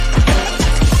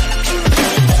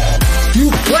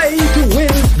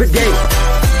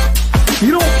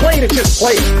game is just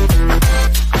played.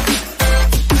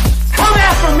 Come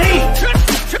after me!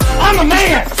 I'm a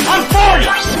man! I'm 40!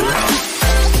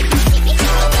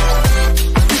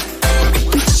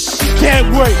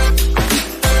 Can't wait!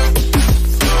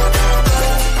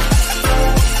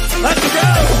 Let's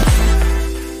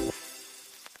go!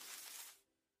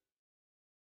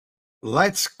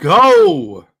 Let's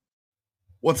go!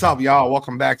 What's up, y'all?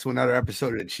 Welcome back to another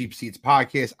episode of the Cheapseat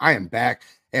Podcast. I am back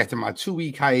after my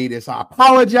 2-week hiatus. I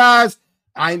apologize.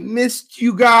 I missed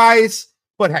you guys.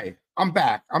 But hey, I'm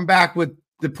back. I'm back with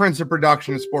the Prince of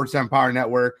Production of Sports Empire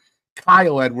Network,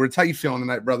 Kyle Edwards. How you feeling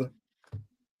tonight, brother?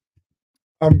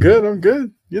 I'm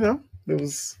good. You know, it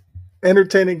was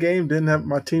entertaining game. Didn't have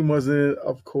my team wasn't it,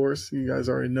 of course. You guys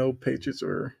already know Patriots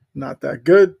are not that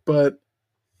good, but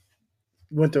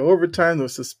went to overtime. There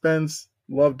was suspense.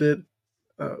 Loved it.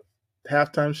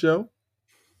 Halftime show.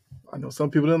 I know some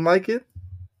people didn't like it.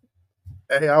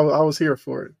 Hey, I was here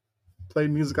for it. Played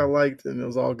music I liked, and it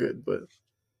was all good. But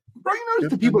bro, you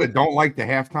notice the people that don't like the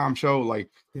halftime show, like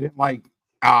they didn't like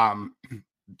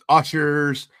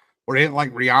Usher's or they didn't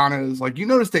like Rihanna's. Like you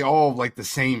notice they all have like the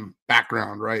same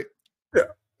background, right?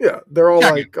 Yeah. They're all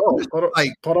like,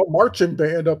 put a marching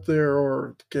band up there,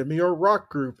 or give me a rock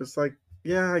group. It's like,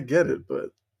 yeah, I get it, but.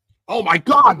 Oh my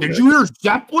God! Did you hear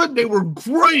Zeppelin? They were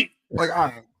great. Like,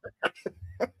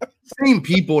 same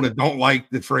people that don't like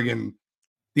the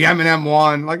Eminem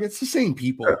one. Like, it's the same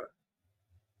people.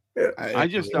 Yeah. I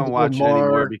just don't watch it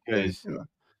anymore because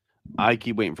I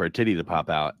keep waiting for a titty to pop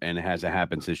out, and it hasn't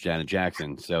happened since Janet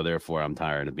Jackson. So therefore, I'm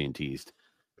tired of being teased.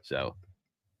 So,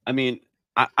 I mean,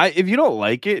 I if you don't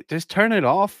like it, just turn it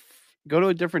off. Go to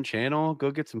a different channel.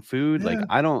 Go get some food. Yeah. Like,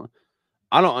 I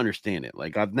don't understand it.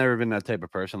 Like, I've never been that type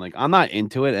of person. Like, I'm not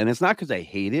into it, and it's not because I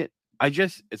hate it.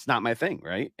 It's not my thing,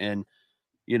 right? And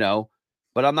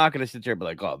but I'm not gonna sit there and be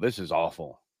like, oh, this is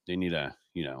awful. They need to,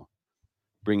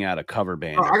 bring out a cover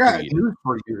band. I got news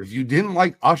for you. If you didn't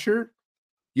like Usher,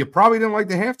 you probably didn't like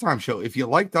the halftime show. If you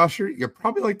liked Usher, you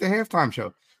probably liked the halftime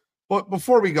show. But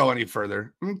before we go any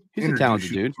further, he's a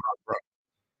talented dude.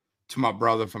 To my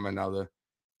brother from another,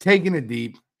 taking it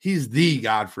deep. He's the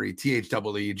Godfrey, THEE,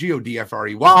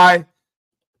 GODFREY.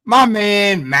 My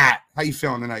man, Matt. How you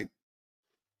feeling tonight?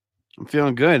 I'm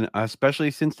feeling good,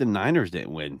 especially since the Niners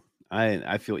didn't win.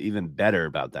 I feel even better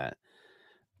about that.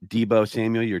 Debo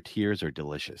Samuel, your tears are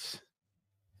delicious.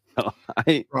 Bro,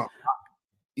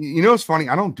 you know what's funny?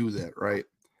 I don't do that, right?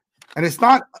 And it's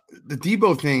not the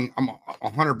Debo thing. I'm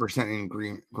 100%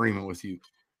 in agreement with you.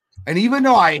 And even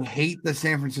though I hate the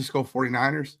San Francisco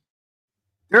 49ers,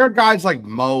 there are guys like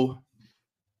Mo.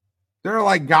 There are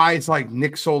like guys like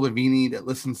Nick Solavini that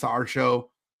listens to our show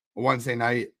Wednesday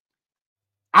night.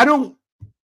 I don't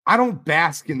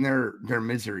bask in their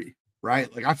misery,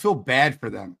 right? Like I feel bad for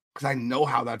them because I know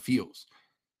how that feels.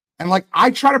 And like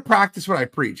I try to practice what I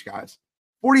preach, guys.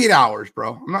 48 hours,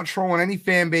 bro. I'm not trolling any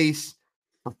fan base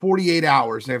for 48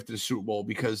 hours after the Super Bowl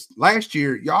because last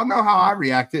year, y'all know how I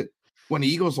reacted when the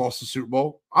Eagles lost the Super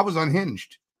Bowl. I was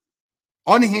unhinged.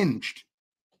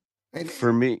 And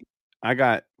for me, I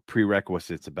got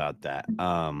prerequisites about that.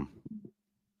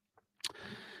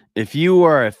 If you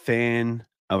are a fan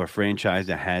of a franchise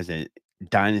that has a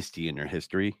dynasty in their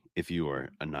history, if you are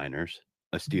a Niners,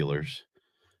 a Steelers,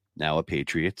 now a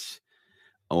Patriots,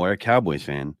 or a Cowboys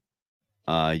fan,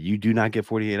 you do not get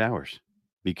 48 hours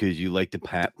because you like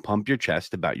to pump your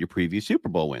chest about your previous Super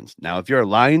Bowl wins. Now, if you're a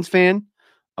Lions fan,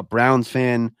 a Browns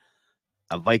fan,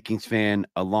 a Vikings fan,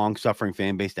 a long-suffering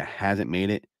fan base that hasn't made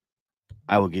it,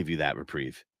 I will give you that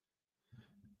reprieve.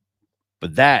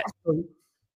 But that,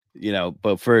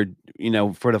 but for the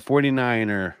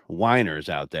 49er whiners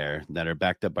out there that are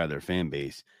backed up by their fan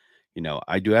base,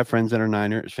 I do have friends that are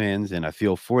Niners fans and I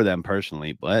feel for them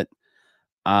personally, but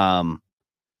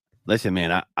listen,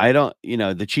 man, I don't,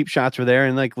 the cheap shots were there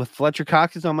and like Fletcher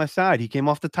Cox is on my side. He came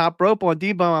off the top rope on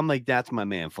Debo. I'm like, that's my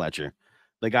man, Fletcher.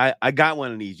 Like I got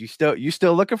one of these. You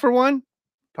still looking for one?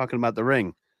 Talking about the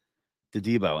ring, the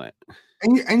Debo.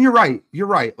 And you're right. You're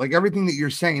right. Like everything that you're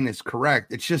saying is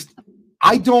correct. It's just,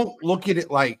 I don't look at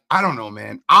it like, I don't know,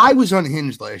 man. I was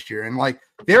unhinged last year and like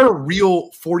there are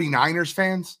real 49ers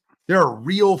fans. There are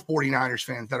real 49ers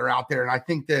fans that are out there. And I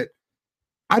think that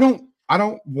I don't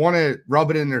want to rub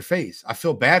it in their face. I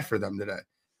feel bad for them today.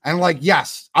 And like,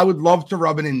 yes, I would love to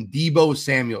rub it in Debo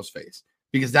Samuel's face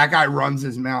because that guy runs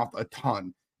his mouth a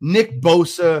ton. Nick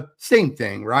Bosa, same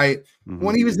thing, right? Mm-hmm.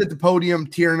 When he was at the podium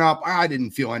tearing up, I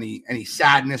didn't feel any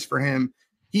sadness for him.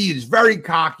 He is very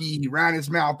cocky. He ran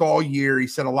his mouth all year. He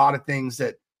said a lot of things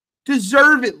that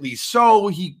deservedly so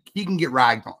he can get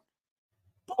ragged on.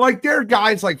 But like there are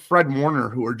guys like Fred Warner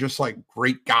who are just like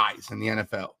great guys in the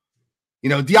NFL.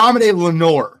 Diamante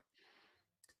Lenore,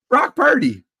 Brock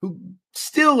Purdy, who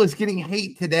still is getting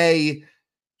hate today.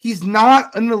 He's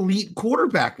not an elite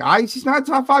quarterback, guys. He's not a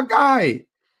top 5 guy.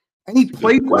 And he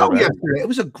played well yesterday. It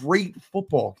was a great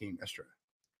football game yesterday.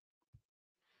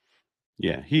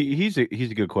 Yeah, he's a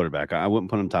good quarterback. I wouldn't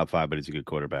put him top 5, but he's a good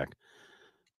quarterback.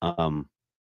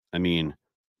 I mean,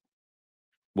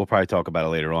 we'll probably talk about it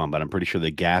later on, but I'm pretty sure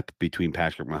the gap between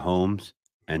Patrick Mahomes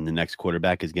and the next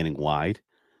quarterback is getting wide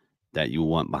that you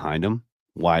want behind him.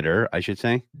 Wider, I should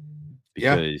say.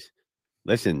 Because,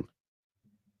 listen,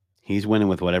 he's winning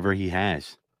with whatever he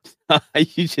has.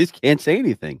 You just can't say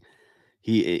anything.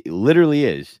 He literally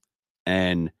is.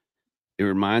 And it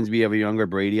reminds me of a younger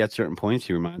Brady at certain points.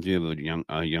 He reminds me of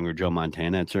a younger Joe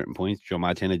Montana at certain points. Joe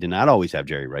Montana did not always have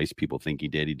Jerry Rice. People think he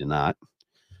did. He did not.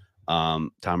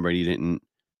 Tom Brady didn't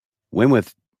win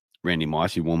with Randy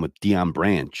Moss. He won with Deion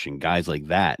Branch and guys like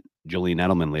that. Julian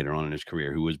Edelman later on in his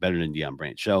career, who was better than Deion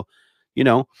Branch. So,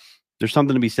 there's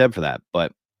something to be said for that.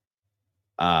 But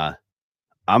I'm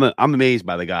amazed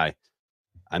by the guy.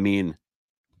 I mean,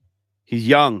 he's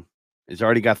young. He's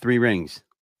already got 3 rings,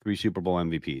 3 Super Bowl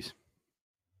MVPs.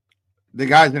 The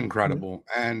guy's incredible.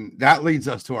 And that leads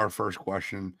us to our first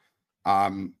question.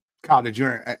 Kyle, did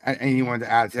you anyone to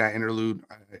add to that interlude?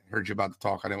 I heard you about to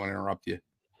talk. I didn't want to interrupt you.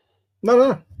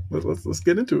 No. Let's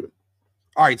get into it.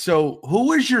 All right. So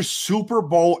who is your Super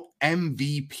Bowl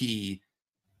MVP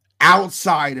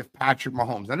outside of Patrick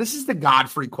Mahomes? Now, this is the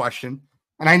Godfrey question.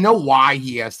 And I know why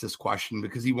he asked this question,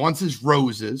 because he wants his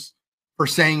roses for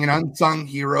saying an unsung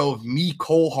hero of me,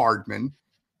 Cole Hardman.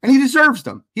 And he deserves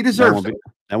them. He deserves them.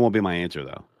 That won't be my answer,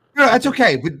 though. No, that's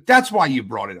okay. But that's why you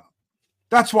brought it up.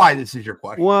 That's why this is your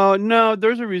question. Well, no,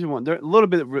 there's a reason why. There's a little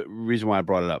bit of reason why I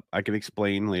brought it up. I can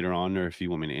explain later on, or if you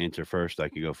want me to answer first, I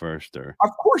could go first. Or of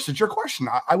course, it's your question.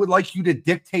 I would like you to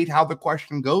dictate how the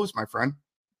question goes, my friend.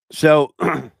 So,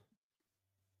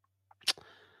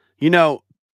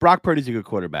 Brock Purdy's a good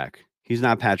quarterback. He's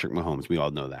not Patrick Mahomes. We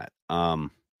all know that.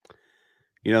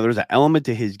 There's an element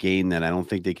to his game that I don't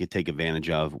think they could take advantage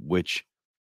of, which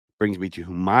brings me to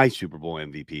who my Super Bowl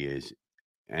MVP is,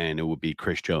 and it would be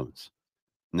Chris Jones.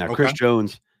 Now, okay. Chris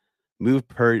Jones moved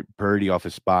Purdy off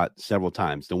his spot several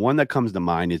times. The one that comes to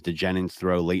mind is the Jennings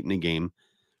throw late in the game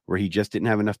where he just didn't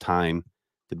have enough time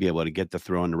to be able to get the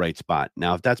throw in the right spot.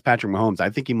 Now, if that's Patrick Mahomes, I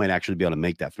think he might actually be able to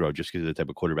make that throw just because of the type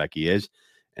of quarterback he is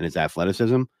and his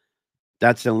athleticism.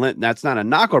 That's not a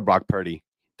knock on Brock Purdy.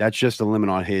 That's just a limit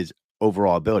on his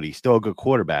overall ability. He's still a good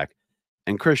quarterback.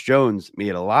 And Chris Jones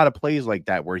made a lot of plays like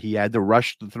that where he had to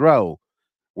rush the throw,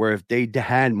 where if they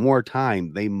had more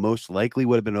time, they most likely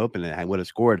would have been open and would have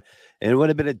scored. And it would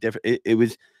have been a different. It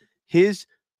was his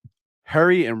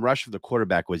hurry and rush of the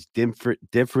quarterback was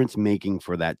difference making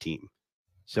for that team.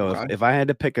 So if I had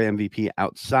to pick an MVP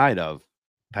outside of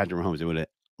Patrick Mahomes, it would have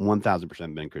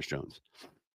 1,000% been Chris Jones.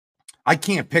 I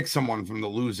can't pick someone from the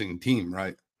losing team,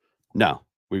 right? No,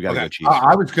 we've got to go Chiefs.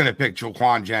 I was going to pick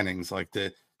Jaquan Jennings. Like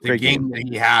the game that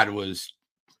he had was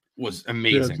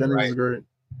amazing. Yeah, right? Was great.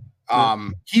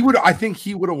 I think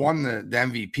he would have won the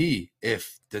MVP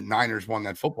if the Niners won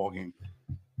that football game.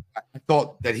 I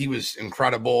thought that he was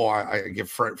incredible. I give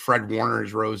Fred Warner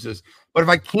his roses. But if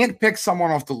I can't pick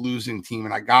someone off the losing team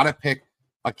and I got to pick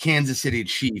a Kansas City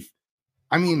Chief,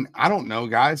 I mean, I don't know,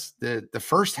 guys. The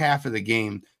first half of the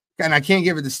game, and I can't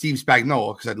give it to Steve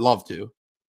Spagnuolo because I'd love to.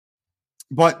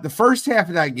 But the first half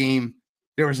of that game,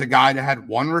 there was a guy that had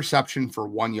 1 reception for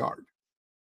 1 yard.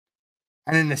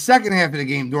 And in the second half of the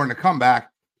game, during the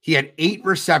comeback, he had 8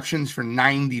 receptions for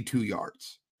 92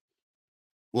 yards.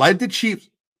 Led the Chiefs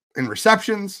in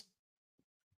receptions,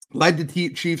 led the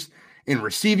Chiefs in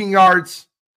receiving yards.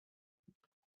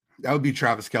 That would be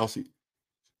Travis Kelce.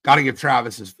 Got to give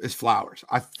Travis his flowers.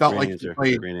 I felt like he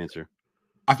played. Great answer.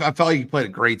 I felt like he played a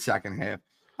great second half.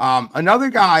 Another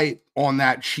guy on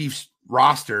that Chiefs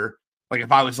roster, like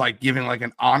if I was like giving like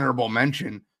an honorable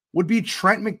mention, would be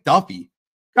Trent McDuffie.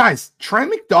 Guys,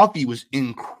 Trent McDuffie was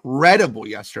incredible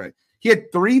yesterday. He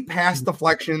had 3 pass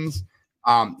deflections.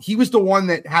 He was the one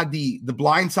that had the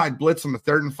blindside blitz on the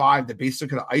 3rd and 5 that basically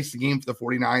could have iced the game for the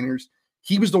 49ers.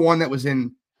 He was the one that was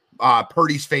in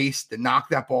Purdy's face that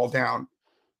knocked that ball down.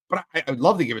 But I would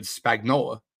love to give it to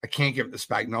Spagnuolo. I can't give it to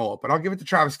Spagnuolo, but I'll give it to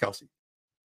Travis Kelce.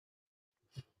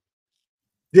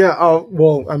 Yeah,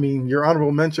 well, I mean, your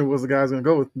honorable mention was the guy I was going to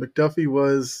go with. McDuffie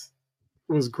was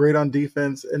great on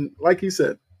defense. And like you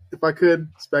said, if I could,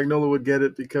 Spagnuolo would get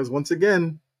it because, once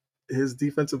again, his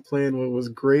defensive plan was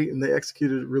great and they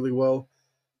executed it really well.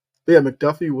 But yeah,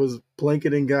 McDuffie was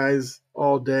blanketing guys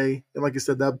all day. And like you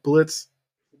said, that blitz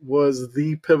was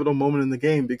the pivotal moment in the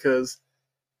game because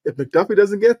if McDuffie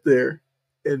doesn't get there,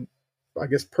 and I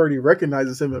guess Purdy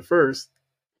recognizes him at first.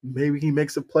 Maybe he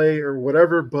makes a play or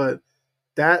whatever, but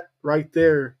that right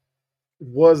there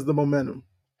was the momentum.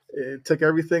 It took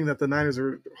everything that the Niners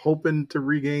were hoping to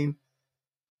regain.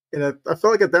 And I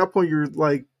felt like at that point, you're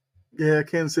like, yeah,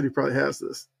 Kansas City probably has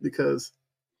this, because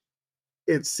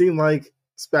it seemed like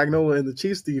Spagnuolo and the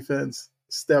Chiefs defense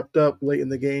stepped up late in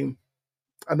the game.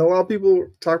 I know a lot of people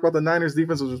talk about the Niners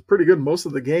defense, which was pretty good most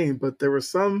of the game, but there were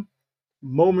some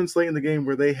moments late in the game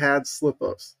where they had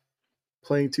slip-ups,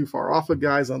 playing too far off of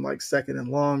guys on like second and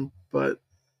long. But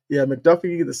yeah,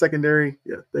 McDuffie, the secondary,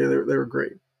 yeah, they were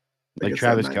great. Like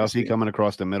Travis Kelce coming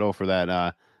across the middle for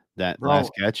that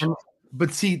last catch.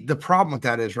 But see, the problem with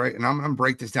that is, right, and I'm going to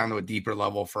break this down to a deeper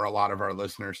level for a lot of our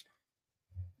listeners.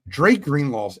 Drake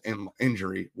Greenlaw's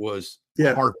injury was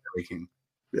heartbreaking.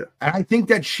 Yeah. And I think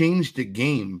that changed the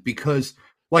game, because,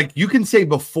 like, you can say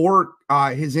before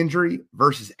his injury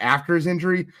versus after his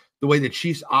injury, the way the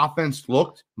Chiefs offense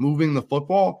looked moving the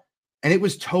football, and it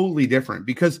was totally different,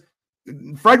 because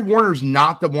Fred Warner's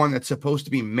not the one that's supposed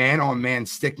to be man-on-man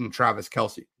sticking Travis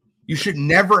Kelce. You should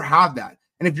never have that.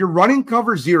 And if you're running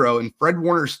cover 0 and Fred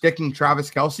Warner's sticking Travis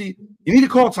Kelce, you need to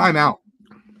call timeout.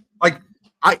 Like,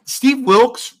 Steve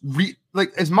Wilks,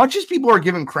 as much as people are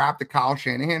giving crap to Kyle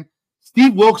Shanahan,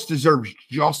 Steve Wilks deserves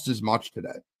just as much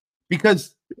today,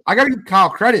 because I got to give Kyle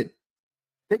credit.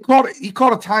 He called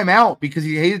a timeout because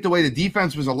he hated the way the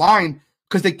defense was aligned,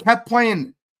 because they kept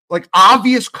playing like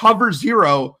obvious cover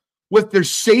 0 with their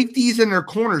safeties and their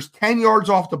corners 10 yards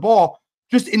off the ball,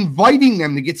 just inviting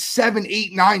them to get 7,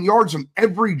 8, 9 yards on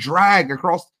every drag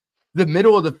across the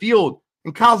middle of the field.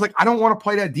 And Kyle's like, I don't want to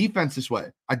play that defense this way.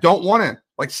 I don't want to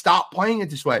stop playing it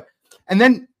this way. And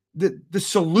then the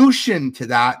solution to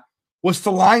that was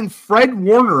to line Fred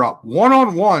Warner up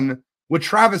one-on-one with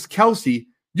Travis Kelce.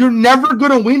 You're never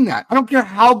going to win that. I don't care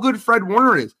how good Fred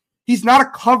Warner is. He's not a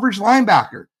coverage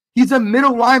linebacker. He's a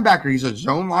middle linebacker. He's a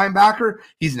zone linebacker.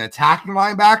 He's an attacking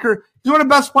linebacker. He's one of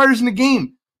the best players in the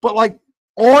game. But like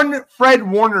on Fred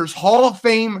Warner's Hall of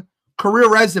Fame career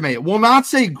resume, it will not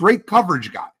say great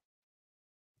coverage guy.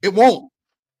 It won't.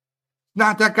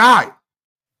 Not that guy.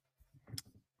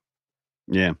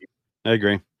 Yeah, I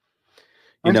agree.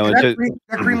 That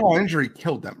Greenlaw injury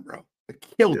killed them, bro. It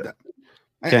killed them.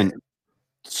 And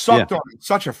sucked on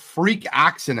such a freak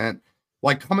accident,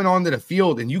 like coming onto the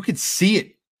field, and you could see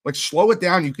it. Like, slow it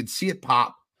down, you could see it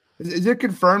pop. Is it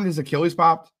confirmed his Achilles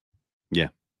popped? Yeah.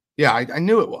 Yeah, I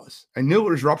knew it was. I knew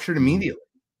it was ruptured immediately.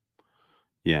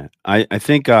 Yeah, I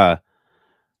think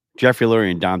Jeffrey Lurie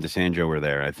and Dom DeSandro were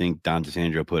there. I think Dom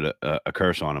DeSandro put a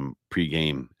curse on him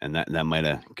pre-game, and that might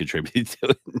have contributed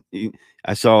to it.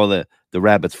 I saw the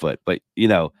rabbit's foot, but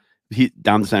Dom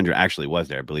DeSandro actually was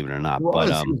there, believe it or not. But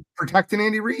he was protecting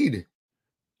Andy Reid.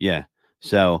 Yeah,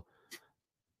 so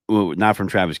not from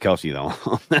Travis Kelce though.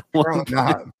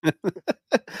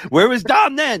 Where was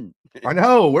Dom then? I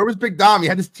know. Where was Big Dom? He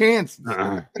had his chance. He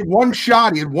had one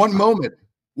shot. He had one moment,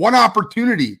 one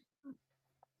opportunity.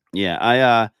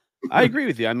 Yeah, I agree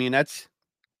with you. I mean, it's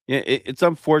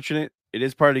unfortunate. It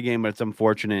is part of the game, but it's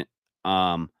unfortunate.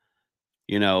 Health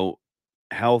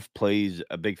plays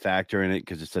a big factor in it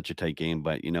because it's such a tight game.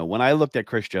 But when I looked at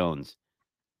Chris Jones,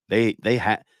 the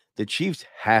Chiefs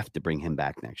have to bring him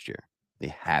back next year.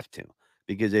 They have to,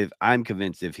 because I'm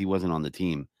convinced if he wasn't on the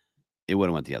team, it would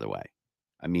have went the other way.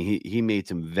 I mean, he made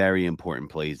some very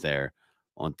important plays there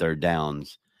on third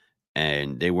downs,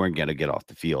 and they weren't going to get off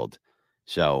the field.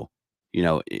 So,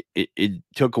 it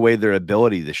took away their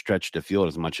ability to stretch the field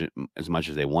as much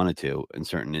as they wanted to in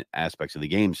certain aspects of the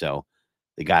game. So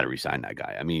they got to resign that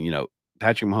guy. I mean,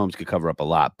 Patrick Mahomes could cover up a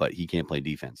lot, but he can't play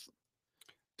defense.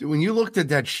 Dude, when you looked at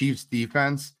that Chiefs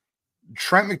defense,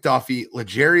 Trent McDuffie,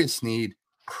 L'Jarius Sneed,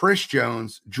 Chris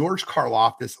Jones, George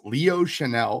Karlaftis, Leo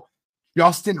Chanel,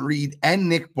 Justin Reed, and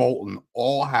Nick Bolton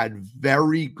all had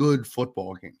very good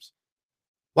football games.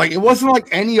 Like, it wasn't like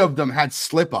any of them had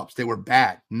slip-ups. They were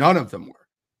bad. None of them were.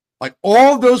 Like,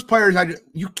 all those players,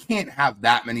 you can't have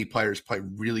that many players play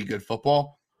really good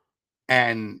football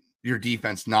and your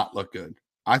defense not look good.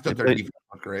 I thought their defense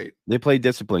looked great. They played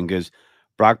discipline because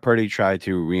Brock Purdy tried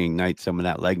to reignite some of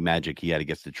that leg magic he had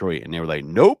against Detroit, and they were like,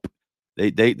 nope.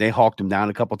 They hawked him down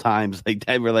a couple times. Like,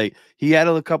 they were like, he had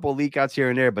a couple leak outs here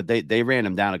and there, but they ran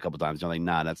him down a couple times. They're like,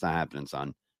 nah, that's not happening,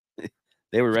 son.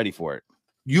 They were ready for it.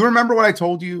 You remember what I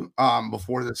told you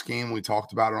before this game? We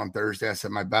talked about it on Thursday. I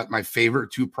said my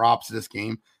favorite two props of this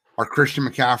game are Christian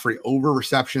McCaffrey over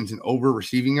receptions and over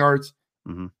receiving yards.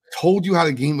 Mm-hmm. Told you how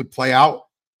the game would play out.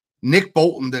 Nick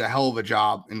Bolton did a hell of a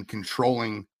job in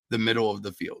controlling the middle of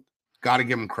the field. Got to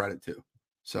give him credit too.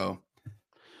 So,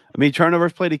 I mean,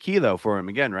 turnovers played a key though for him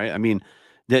again, right? I mean,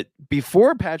 that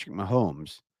before Patrick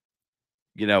Mahomes,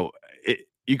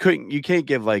 you can't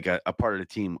give like a part of the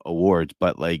team awards,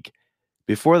 but like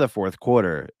before the fourth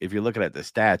quarter, if you're looking at the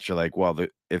stats, you're like, well,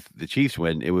 if the Chiefs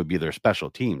win, it would be their special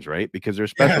teams, right? Because their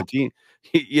special team,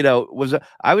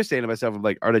 I was saying to myself, I'm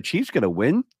like, are the Chiefs going to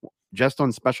win just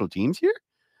on special teams here?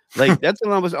 Like that's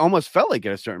what I almost felt like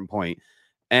at a certain point.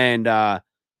 And that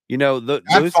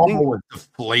those fumble was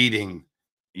deflating.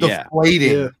 Yeah.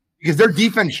 Because their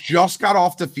defense just got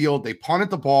off the field. They punted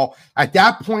the ball. At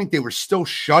that point, they were still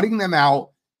shutting them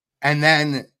out. And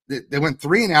then they went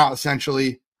 3 and out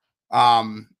essentially.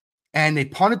 And they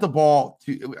punted the ball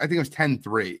to, I think it was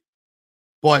 10-3.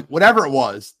 But whatever it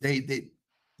was, the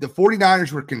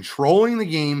 49ers were controlling the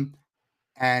game,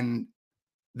 and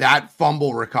that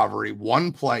fumble recovery,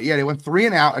 one play. Yeah, they went 3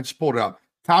 and out. I just pulled it up.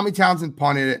 Tommy Townsend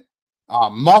punted it.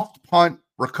 Muffed punt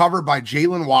recovered by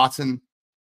Jalen Watson.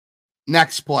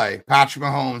 Next play, Patrick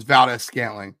Mahomes,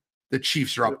 Valdez-Scantling. The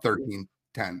Chiefs are up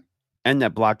 13-10. And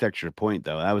that blocked extra point,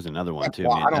 though. That was another one, too.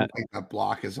 I don't think that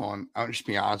block is on. I'll just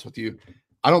be honest with you.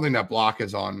 I don't think that block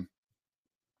is on.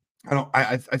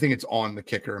 I think it's on the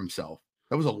kicker himself.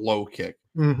 That was a low kick.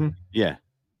 Mm-hmm. Yeah.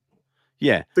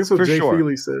 Yeah. That's what Jay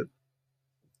Feely said.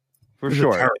 For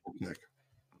sure.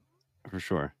 For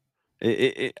sure.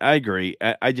 I agree.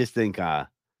 I just think,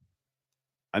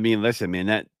 listen, man,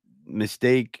 that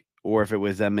mistake, or if it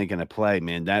was them making a play,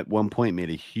 man, that 1 point made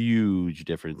a huge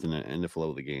difference in the flow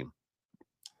of the game.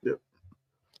 Yep.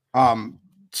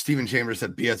 Stephen Chambers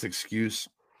said BS excuse.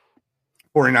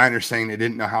 49ers saying they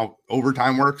didn't know how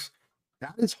overtime works.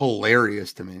 That is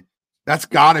hilarious to me. That's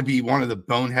got to be one of the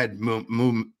bonehead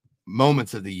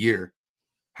moments of the year.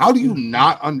 How do you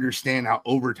not understand how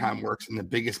overtime works in the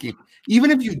biggest game? Even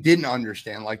if you didn't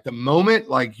understand, like the moment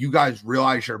like you guys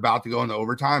realize you're about to go into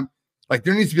overtime, like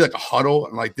there needs to be like a huddle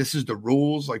and like this is the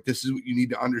rules, like this is what you need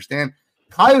to understand.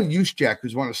 Kyle Juszczyk,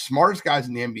 who's one of the smartest guys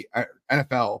in the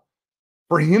NFL,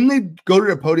 for him to go to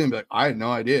the podium and be like, I had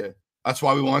no idea. That's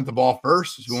why we wanted the ball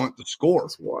first, is we want the score.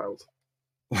 That's wild.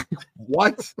 Like,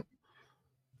 what?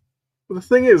 Well, the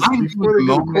thing is, before they do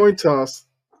the coin toss,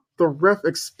 the ref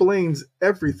explains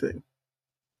everything.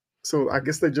 So I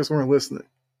guess they just weren't listening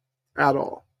at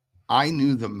all. I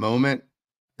knew the moment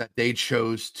that they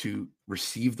chose to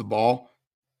receive the ball,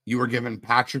 you were giving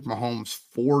Patrick Mahomes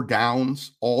 4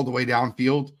 downs all the way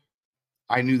downfield.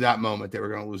 I knew that moment they were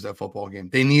going to lose that football game.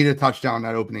 They needed a touchdown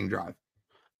that opening drive.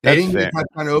 They didn't get a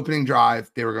touchdown opening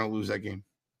drive. They were going to lose that game.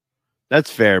 That's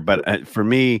fair, but for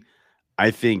me, I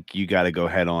think you got to go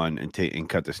head on and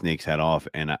cut the snake's head off,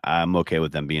 and I'm okay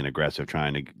with them being aggressive,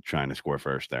 trying to score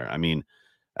first there. I mean,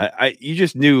 you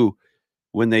just knew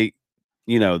when they,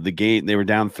 the game, they were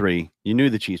down 3. You knew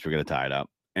the Chiefs were going to tie it up,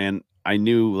 and I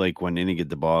knew like when they didn't get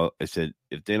the ball, I said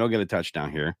if they don't get a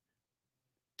touchdown here,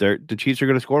 the Chiefs are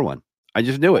going to score one. I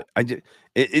just knew it.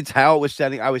 It's how it was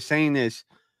setting. I was saying this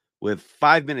with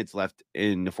 5 minutes left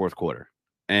in the fourth quarter,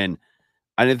 and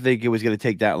I didn't think it was going to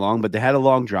take that long, but they had a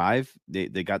long drive. They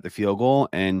got the field goal,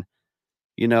 and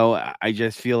I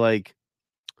just feel like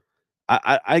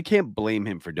I can't blame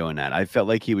him for doing that. I felt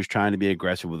like he was trying to be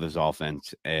aggressive with his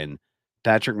offense, and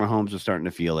Patrick Mahomes was starting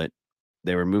to feel it.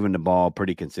 They were moving the ball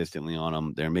pretty consistently on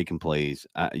him. They're making plays.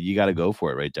 You got to go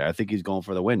for it right there. I think he's going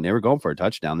for the win. They were going for a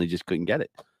touchdown. They just couldn't get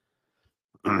it.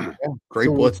 Great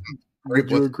blitz. Would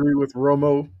you agree with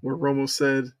Romo, where Romo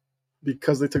said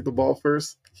because they took the ball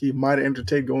first, he might have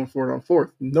entertained going for it on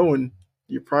 4th, knowing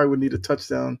you probably would need a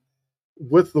touchdown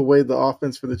with the way the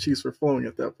offense for the Chiefs were flowing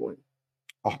at that point.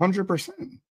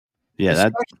 100%. Yeah,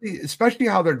 especially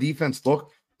how their defense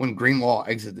looked when Greenlaw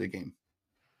exited the game.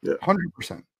 Yeah,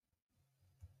 100%.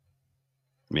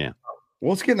 Yeah.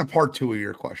 Well, let's get into part 2 of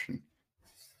your question.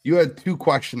 You had 2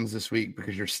 questions this week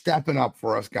because you're stepping up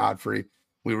for us, Godfrey.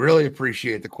 We really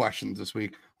appreciate the questions this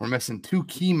week. We're missing 2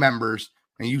 key members,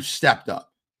 and you stepped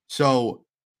up. So,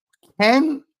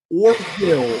 can or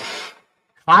will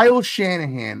Kyle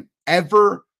Shanahan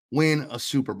ever win a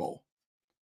Super Bowl?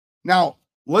 Now,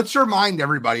 let's remind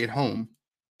everybody at home,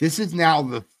 this is now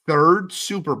the 3rd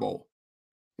Super Bowl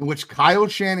in which Kyle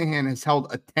Shanahan has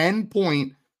held a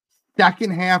 10-point second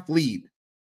half lead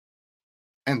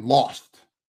and lost.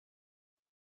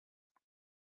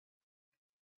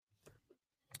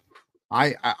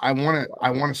 I want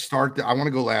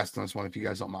to go last on this one if you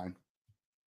guys don't mind.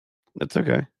 That's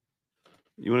okay.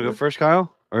 You want to go first,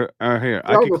 Kyle? Or here?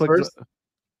 I could click first.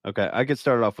 Okay, I could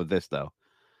start it off with this though.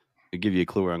 To give you a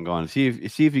clue where I'm going. See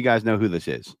if you guys know who this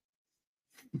is.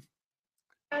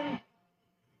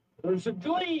 There's a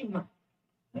gleam.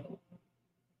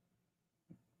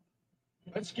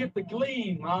 Let's get the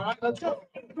gleam. All right, let's go.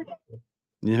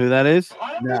 You know who that is?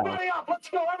 Everybody up. Let's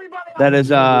go. Everybody up. That is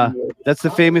that's the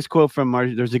famous quote from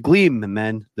Marty. There's a gleam,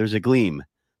 man. There's a gleam.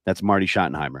 That's Marty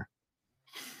Schottenheimer.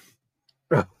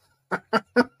 That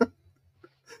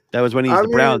was when he's the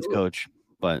Browns coach.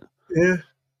 But yeah,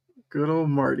 good old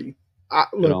Marty.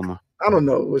 Look, I don't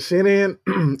know. With Shanahan,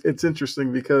 it's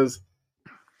interesting because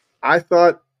I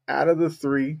thought out of the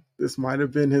three, this might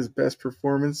have been his best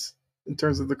performance in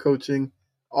terms of the coaching.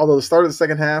 Although the start of the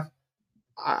second half,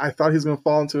 I thought he was going to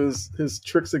fall into his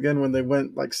tricks again when they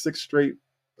went like 6 straight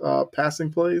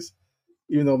passing plays,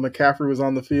 even though McCaffrey was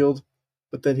on the field.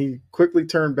 But then he quickly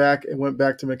turned back and went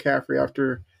back to McCaffrey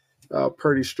after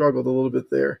Purdy struggled a little bit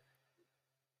there.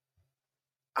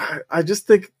 I just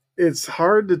think it's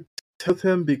hard to tell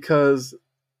him because,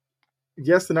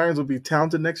 yes, the Niners will be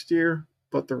talented next year,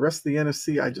 but the rest of the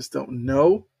NFC, I just don't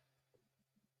know.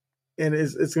 And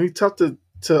it's going to be tough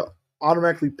to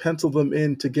automatically pencil them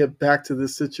in to get back to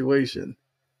this situation.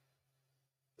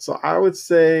 So I would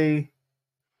say,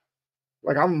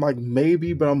 I'm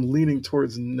maybe, but I'm leaning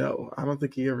towards no. I don't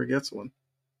think he ever gets one.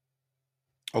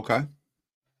 Okay.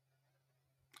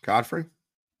 Godfrey?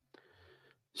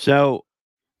 So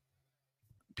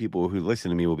people who listen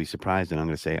to me will be surprised, and I'm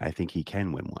going to say I think he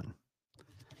can win one.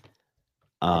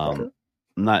 Okay.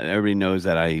 Not everybody knows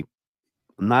that I'm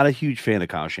not a huge fan of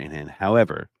Kyle Shanahan.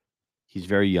 However, he's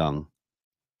very young,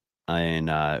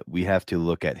 and we have to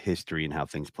look at history and how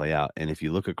things play out. And if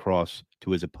you look across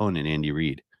to his opponent, Andy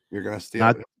Reid, you're going to steal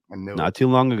it. Not too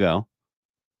long ago,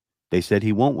 they said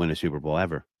he won't win a Super Bowl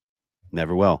ever.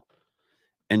 Never will.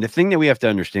 And the thing that we have to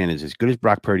understand is, as good as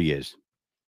Brock Purdy is,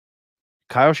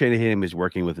 Kyle Shanahan is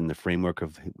working within the framework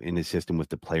in his system with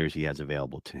the players he has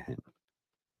available to him.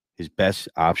 His best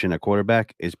option at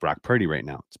quarterback is Brock Purdy right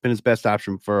now. It's been his best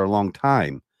option for a long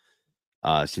time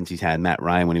since he's had Matt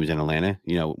Ryan when he was in Atlanta,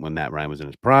 when Matt Ryan was in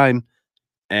his prime.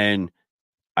 And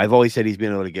I've always said he's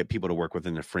been able to get people to work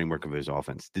within the framework of his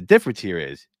offense. The difference here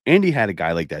is Andy had a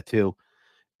guy like that too,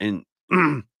 and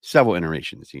several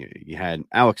iterations. You had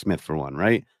Alex Smith for one,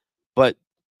 right? But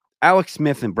Alex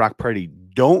Smith and Brock Purdy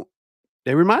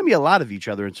they remind me a lot of each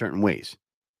other in certain ways.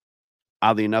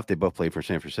 Oddly enough, they both played for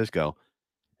San Francisco.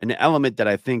 And the element that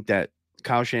I think that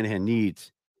Kyle Shanahan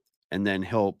needs, and then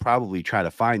he'll probably try to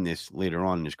find this later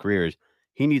on in his career, is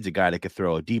he needs a guy that could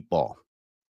throw a deep ball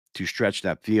to stretch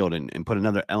that field and put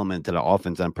another element to the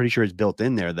offense. I'm pretty sure it's built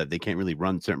in there that they can't really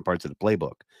run certain parts of the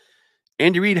playbook.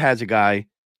 Andy Reid has a guy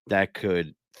that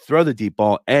could throw the deep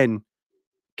ball and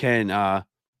can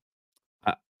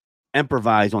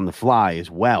improvise on the fly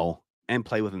as well and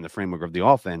play within the framework of the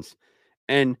offense.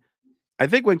 And I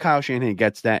think when Kyle Shanahan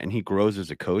gets that and he grows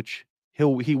as a coach,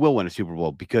 he will win a Super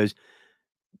Bowl, because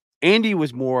Andy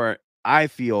was more, I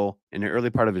feel, in the early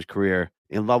part of his career,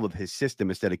 in love with his system.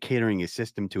 Instead of catering his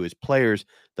system to his players,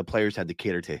 the players had to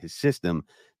cater to his system.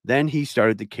 Then he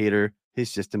started to cater his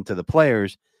system to the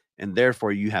players, and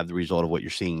therefore you have the result of what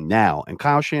you're seeing now. And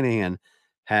Kyle Shanahan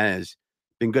has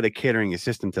been good at catering his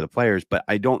system to the players, but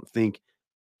I don't think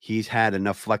he's had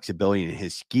enough flexibility in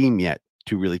his scheme yet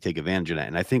to really take advantage of that.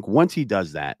 And I think once he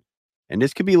does that, and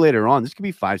this could be later on, this could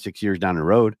be 5-6 years down the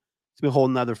road, it's be a whole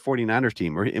nother 49ers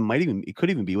team, or it could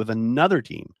even be with another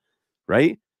team,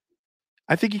 right?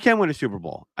 I think he can win a Super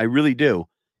Bowl. I really do.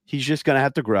 He's just going to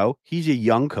have to grow. He's a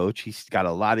young coach. He's got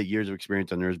a lot of years of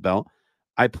experience under his belt.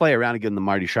 I play around and give him the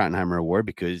Marty Schottenheimer Award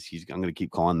because I'm going to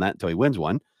keep calling that until he wins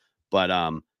one. But,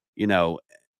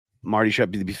 Marty, to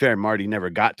be fair, Marty never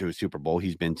got to a Super Bowl.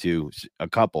 He's been to a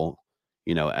couple,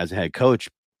 as a head coach.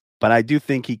 But I do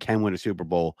think he can win a Super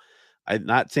Bowl. I'm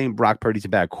not saying Brock Purdy's a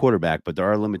bad quarterback, but there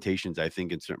are limitations, I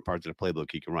think, in certain parts of the playbook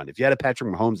he can run. If you had a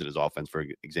Patrick Mahomes in his offense, for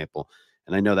example,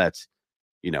 and I know that's,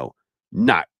 you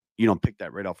don't pick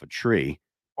that right off a tree.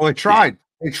 Well, they tried.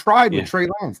 Yeah. They tried with Trey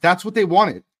Lance. That's what they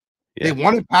wanted. Yeah. They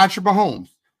wanted Patrick Mahomes.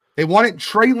 They wanted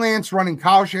Trey Lance running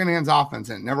Kyle Shanahan's offense,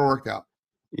 and it never worked out.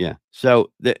 Yeah.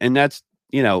 So, that's,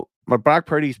 but Brock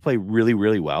Purdy's played really,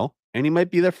 really well, and he might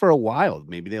be there for a while.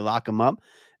 Maybe they lock him up,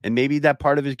 and maybe that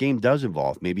part of his game does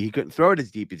evolve. Maybe he couldn't throw it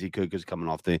as deep as he could because coming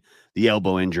off the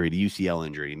elbow injury, the UCL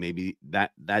injury. Maybe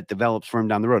that develops for him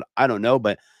down the road. I don't know,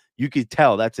 but you could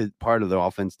tell that's a part of the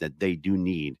offense that they do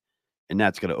need, and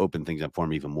that's going to open things up for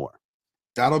him even more.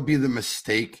 That'll be the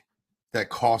mistake that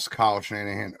cost Kyle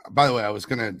Shanahan. By the way, I was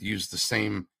going to use the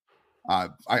same. I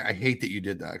hate that you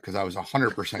did that because I was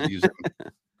 100% using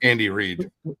Andy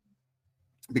Reid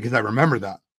because I remember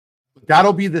that.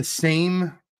 That'll be the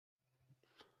same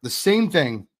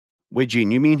thing. Wait, Gene,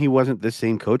 you mean he wasn't the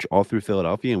same coach all through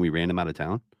Philadelphia and we ran him out of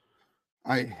town?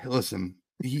 Listen.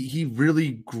 He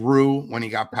really grew when he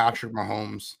got Patrick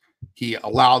Mahomes. He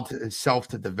allowed himself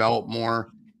to develop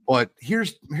more. But here,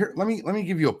 let me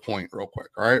give you a point real quick.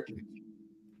 All right.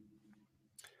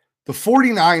 The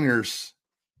 49ers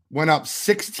went up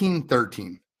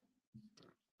 16-13.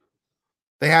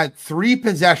 They had 3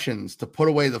 possessions to put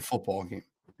away the football game.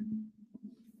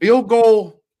 Field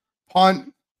goal,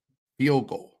 punt, field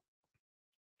goal.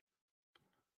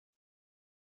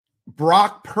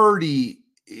 Brock Purdy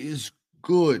is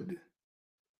good.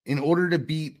 In order to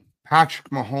beat Patrick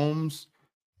Mahomes,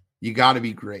 you got to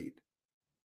be great.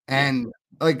 And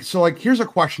here's a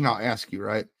question I'll ask you,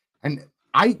 right? And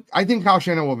I think Kyle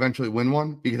Shanahan will eventually win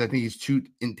one because I think he's too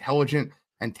intelligent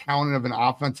and talented of an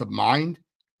offensive mind.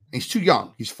 He's too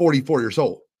young. He's 44 years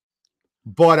old.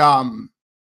 But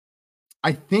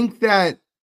I think that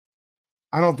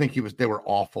I don't think they were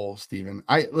awful, Steven.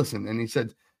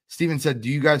 Steven said, do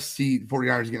you guys see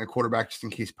 49ers getting a quarterback just in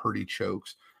case Purdy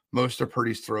chokes? Most of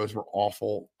Purdy's throws were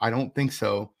awful. I don't think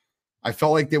so. I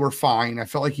felt like they were fine. I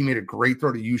felt like he made a great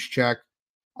throw to Juszczyk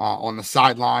on the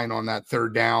sideline on that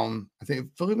 3rd down. I feel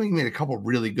like he made a couple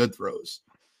really good throws.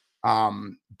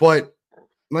 But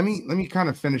let me kind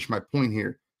of finish my point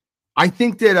here. I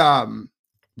think that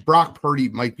Brock Purdy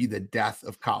might be the death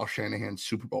of Kyle Shanahan's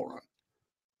Super Bowl run.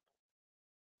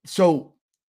 So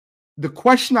the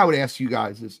question I would ask you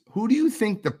guys is, who do you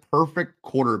think the perfect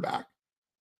quarterback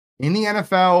in the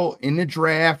NFL, in the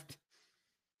draft,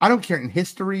 I don't care, in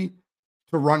history,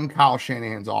 to run Kyle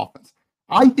Shanahan's offense?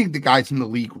 I think the guy's in the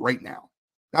league right now.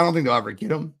 I don't think they'll ever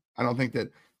get him. I don't think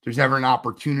that there's ever an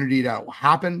opportunity that will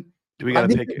happen. Do we got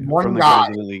to pick one guy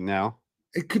in the league now?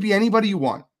 It could be anybody you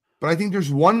want, but I think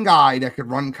there's one guy that could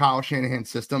run Kyle Shanahan's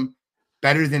system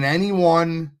better than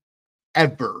anyone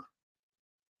ever.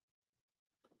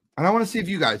 And I want to see if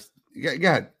you guys go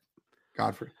ahead,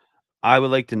 Godfrey. I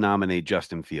would like to nominate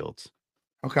Justin Fields.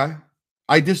 Okay.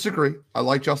 I disagree. I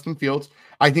like Justin Fields.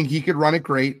 I think he could run it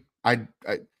great.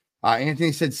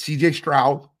 Anthony said CJ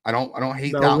Stroud. I don't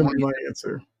hate that one. My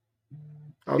answer.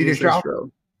 CJ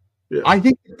Stroud. Yeah. I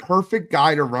think the perfect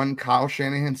guy to run Kyle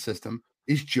Shanahan's system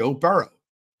is Joe Burrow.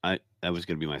 That was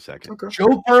going to be my second. Okay.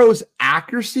 Joe Burrow's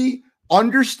accuracy,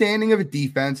 understanding of a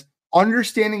defense,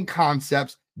 understanding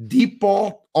concepts, deep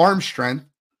ball, arm strength.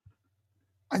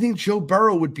 I think Joe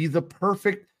Burrow would be the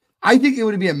perfect. I think it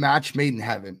would be a match made in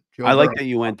heaven. I like that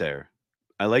you went there.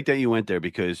 I like that you went there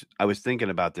because I was thinking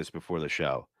about this before the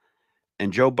show.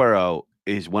 And Joe Burrow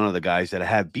is one of the guys that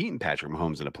have beaten Patrick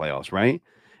Mahomes in the playoffs, right?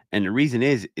 And the reason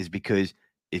is because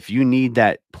if you need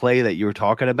that play that you're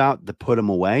talking about to put him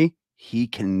away, he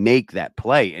can make that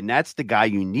play. And that's the guy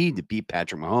you need to beat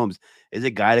Patrick Mahomes, is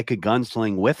a guy that could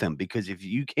gunsling with him. Because if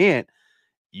you can't,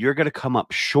 you're going to come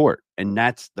up short. And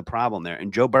that's the problem there.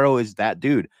 And Joe Burrow is that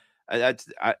dude. I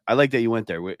like that you went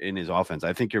there in his offense.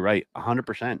 I think you're right,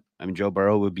 100%. I mean, Joe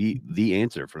Burrow would be the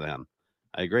answer for them.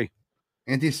 I agree.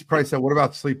 Andy probably said, what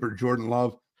about sleeper Jordan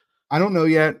Love? I don't know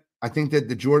yet. I think that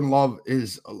the Jordan Love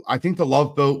I think the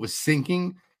Love boat was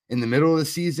sinking in the middle of the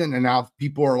season, and now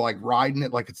people are like riding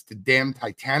it like it's the damn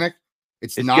Titanic.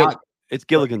 It's not. It's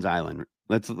Gilligan's Island.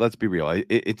 Let's be real.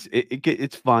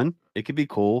 It's fun. It could be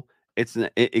cool.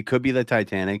 It could be the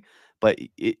Titanic. But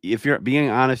if you're being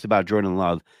honest about Jordan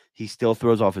Love, he still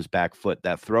throws off his back foot.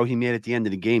 That throw he made at the end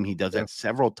of the game, he does that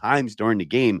several times during the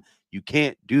game. You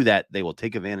can't do that. They will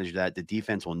take advantage of that. The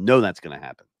defense will know that's going to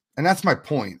happen. And that's my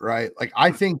point, right? Like,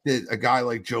 I think that a guy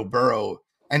like Joe Burrow,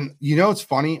 and it's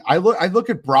funny. I look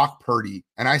at Brock Purdy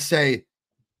and I say,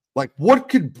 like, what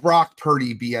could Brock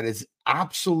Purdy be at his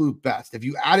absolute best? If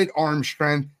you added arm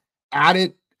strength,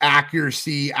 added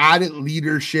accuracy, added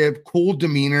leadership, cool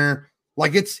demeanor,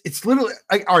 like it's literally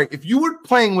like, all right, if you were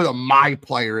playing with a my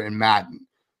player in Madden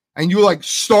and you like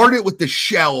started with the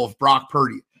shell of Brock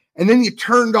Purdy and then you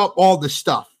turned up all the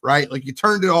stuff, right? Like you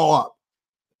turned it all up.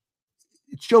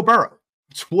 It's Joe Burrow.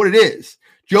 It's what it is.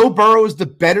 Joe Burrow is the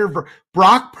better.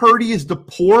 Brock Purdy is the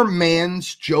poor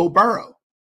man's Joe Burrow.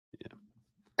 Yeah.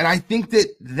 And I think that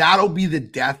that'll be the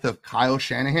death of Kyle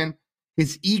Shanahan.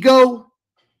 His ego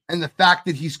and the fact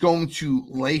that he's going to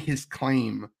lay his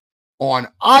claim on,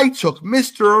 I took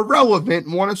Mr. Irrelevant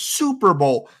and won a Super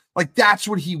Bowl. Like, that's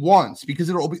what he wants because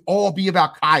it'll all be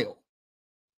about Kyle.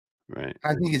 Right.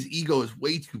 I think his ego is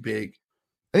way too big.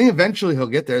 I think eventually he'll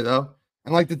get there, though.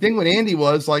 And like the thing with Andy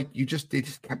was like, they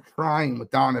just kept trying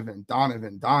with Donovan.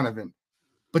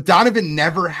 But Donovan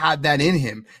never had that in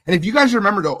him. And if you guys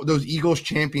remember those Eagles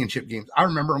championship games, I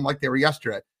remember them like they were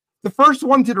yesterday. The first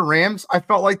one to the Rams, I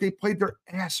felt like they played their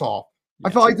ass off. Yeah.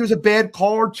 I felt like there was a bad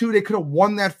call or two. They could have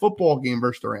won that football game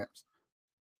versus the Rams.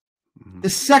 Mm-hmm. The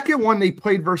second one they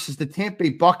played versus the Tampa Bay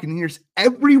Buccaneers,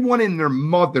 everyone and their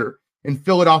mother in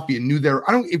Philadelphia knew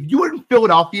if you were in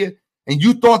Philadelphia and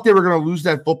you thought they were going to lose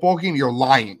that football game, you're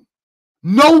lying.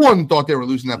 No one thought they were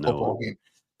losing that football game.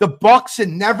 The Bucks had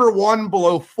never won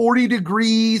below 40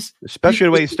 degrees. Especially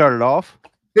the way he started off.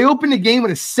 They opened the game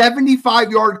with a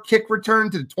 75-yard kick return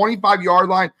to the 25-yard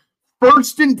line.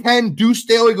 1st and 10, Deuce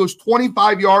Staley goes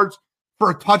 25 yards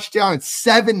for a touchdown. It's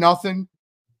 7-0.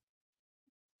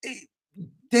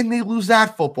 Then they lose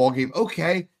that football game.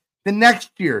 Okay. The next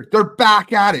year, they're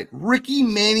back at it. Ricky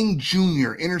Manning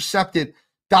Jr. intercepted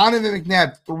Donovan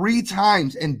McNabb 3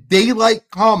 times, and daylight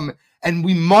come, and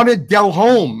we mudded Del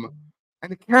home,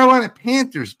 and the Carolina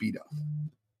Panthers beat us.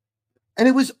 And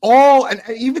it was all, and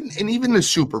even the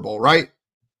Super Bowl, right?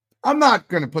 I'm not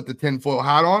going to put the tinfoil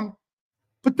hat on,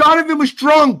 but Donovan was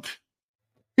drunk.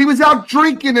 He was out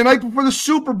drinking the night before the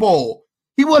Super Bowl.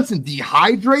 He wasn't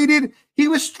dehydrated. He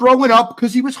was throwing up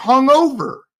because he was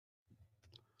hungover.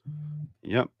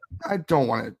 Yep. I don't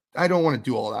want to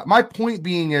do all that. My point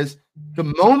being is the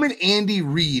moment Andy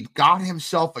Reid got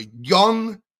himself a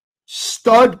young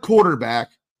stud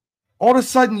quarterback, all of a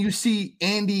sudden you see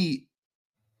Andy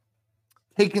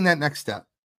taking that next step.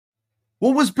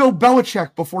 What was Bill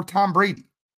Belichick before Tom Brady?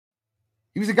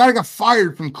 He was a guy that got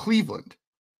fired from Cleveland,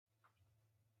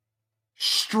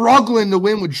 struggling to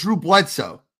win with Drew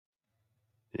Bledsoe.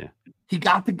 Yeah. He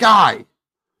got the guy.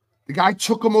 The guy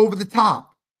took him over the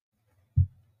top.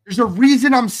 There's a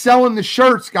reason I'm selling the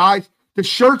shirts, guys. The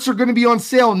shirts are going to be on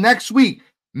sale next week.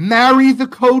 Marry the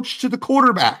coach to the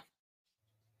quarterback.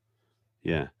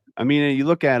 Yeah. I mean, you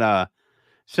look at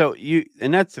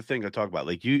and that's the thing I talk about.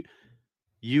 Like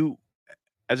you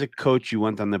as a coach, you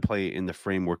want them to play in the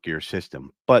framework of your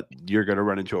system, but you're going to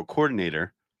run into a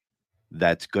coordinator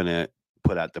that's going to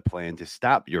put out the plan to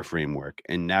stop your framework.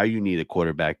 And now you need a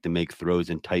quarterback to make throws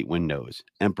in tight windows,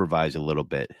 improvise a little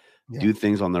bit, do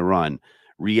things on the run,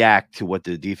 react to what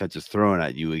the defense is throwing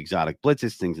at you, exotic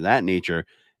blitzes, things of that nature.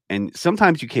 And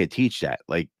sometimes you can't teach that.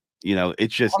 Like,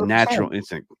 it's just 100%. Natural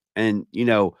instinct. And,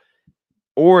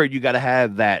 or you got to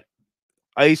have that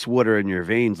ice water in your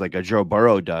veins like a Joe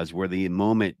Burrow does, where the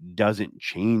moment doesn't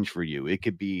change for you. It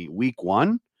could be week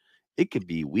 1. It could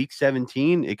be week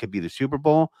 17. It could be the Super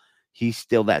Bowl. He's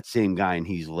still that same guy, and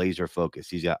he's laser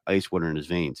focused. He's got ice water in his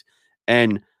veins.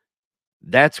 And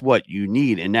that's what you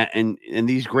need. And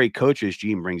these great coaches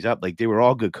Gene brings up, like, they were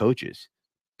all good coaches,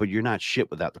 but you're not shit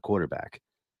without the quarterback.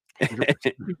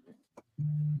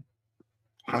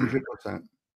 100%.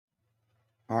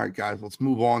 All right, guys, let's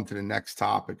move on to the next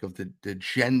topic of the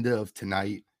agenda of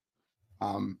tonight.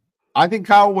 I think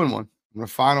Kyle will win one. I'm going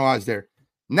to finalize there.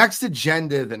 Next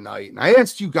agenda of the night, and I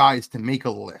asked you guys to make a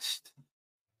list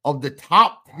of the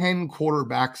top 10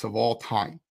 quarterbacks of all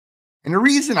time. And the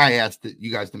reason I asked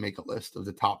you guys to make a list of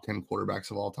the top 10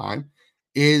 quarterbacks of all time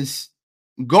is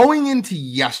going into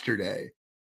yesterday,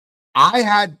 I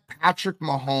had Patrick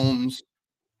Mahomes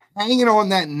hanging on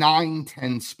that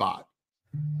 9-10 spot.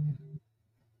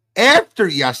 After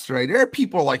yesterday, there are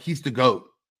people like, he's the GOAT.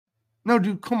 No,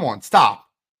 dude, come on, stop.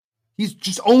 He's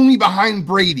just only behind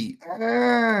Brady.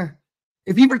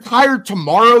 If he retired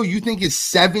tomorrow, you think his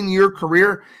 7-year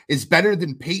career is better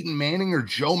than Peyton Manning or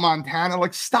Joe Montana?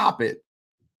 Like, stop it.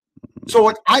 So,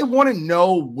 like, I want to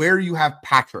know where you have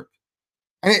Patrick.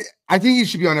 And I think he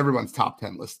should be on everyone's top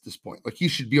 10 list at this point. Like, he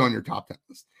should be on your top 10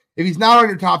 list. If he's not on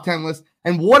your top 10 list,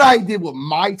 and what I did with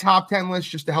my top 10 list,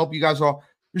 just to help you guys all,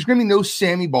 there's going to be no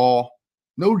Sammy Ball,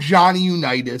 no Johnny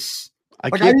Unitas. I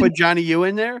can't put Johnny U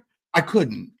in there? I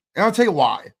couldn't. And I'll tell you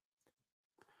why.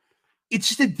 It's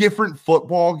just a different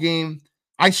football game.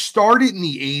 I started in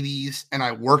the 80s and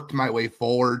I worked my way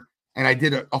forward, and I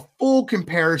did a full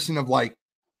comparison of, like,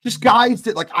 just guys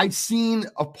that, like, I've seen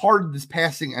a part of this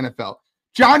passing NFL.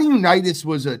 Johnny Unitas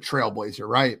was a trailblazer,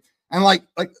 right? And like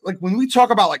when we talk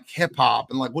about, like, hip hop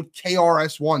and like what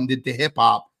KRS-One did to hip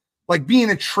hop, like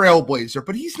being a trailblazer,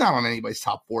 but he's not on anybody's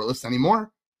top 4 list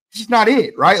anymore. He's just not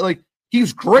it, right? Like, he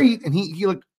was great, and he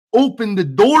like opened the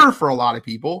door for a lot of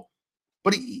people,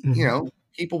 but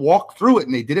people walked through it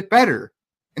and they did it better.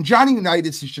 And Johnny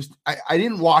Unitas is just, I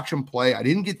didn't watch him play. I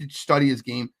didn't get to study his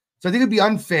game. So I think it'd be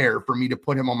unfair for me to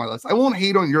put him on my list. I won't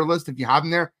hate on your list if you have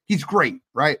him there. He's great,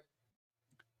 right?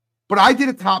 But I did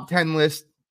a top 10 list,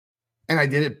 and I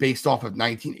did it based off of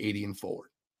 1980 and forward.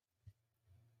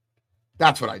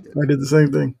 That's what I did. I did the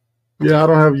same thing. Yeah, I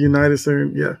don't have Unitas there.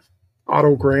 Yeah.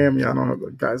 Otto Graham. Yeah, I don't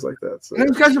have guys like that. So. And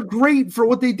those guys are great for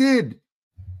what they did.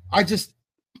 I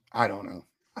don't know.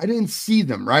 I didn't see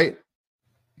them, right?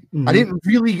 Mm-hmm. I didn't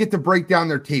really get to break down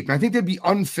their tape. And I think that'd be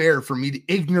unfair for me to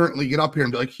ignorantly get up here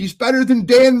and be like, he's better than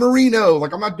Dan Marino.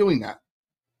 Like, I'm not doing that.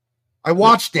 I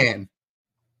watched Dan.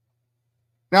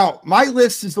 Now, my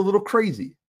list is a little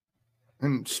crazy.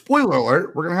 And spoiler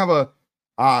alert, we're going to have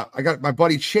I got my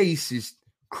buddy Chase is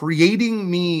creating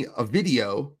me a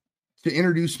video. to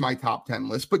introduce my top 10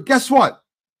 list. But guess what?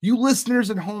 You listeners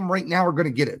at home right now are going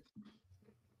to get it.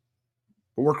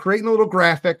 But we're creating a little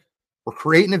graphic. We're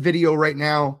creating a video right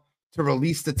now to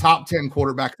release the top 10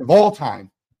 quarterbacks of all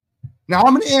time. Now,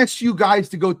 I'm going to ask you guys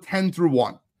to go 10 through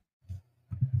 1.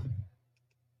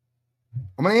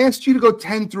 I'm going to ask you to go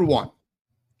 10 through 1.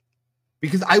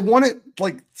 Because I want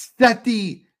to set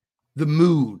the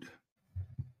mood.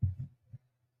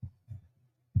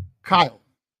 Kyle,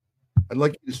 I'd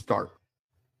like you to start.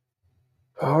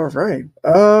 All right.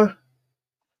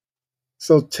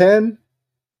 So 10,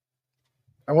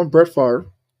 I want Brett Favre.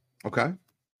 Okay.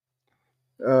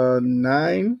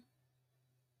 9,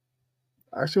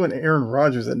 I actually went Aaron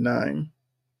Rodgers at 9.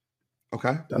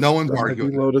 Okay. No one's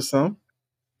arguing. Low to some.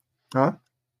 Huh?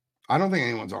 I don't think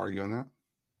anyone's arguing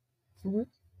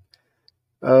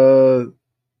that.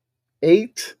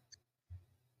 8,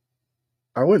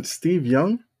 I went Steve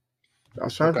Young. I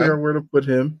was trying to figure out where to put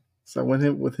him. So I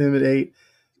went with him at 8.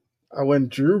 I went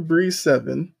Drew Brees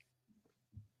 7.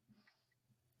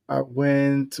 I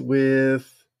went with...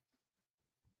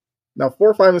 Now,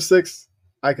 4, 5, and 6,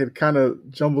 I could kind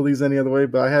of jumble these any other way,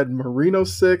 but I had Marino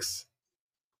 6,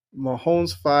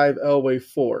 Mahomes 5, Elway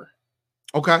 4.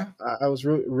 Okay. I was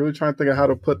really trying to think of how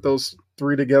to put those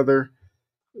 3 together.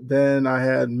 Then I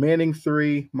had Manning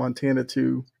 3, Montana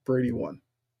 2, Brady 1.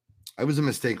 It was a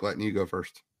mistake letting you go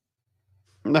first.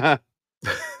 Nah.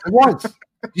 It was.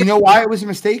 You know why it was a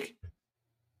mistake?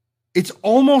 It's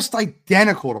almost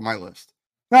identical to my list.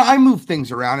 Now, I move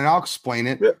things around, and I'll explain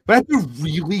it, but that's a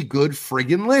really good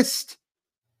friggin' list.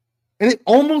 And it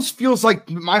almost feels like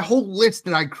my whole list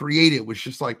that I created was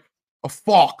just like a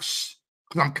fox,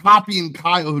 because I'm copying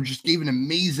Kyle, who just gave an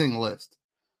amazing list.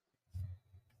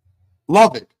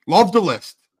 Love it. Love the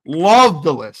list. Love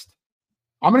the list.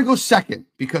 I'm going to go second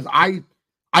because I'm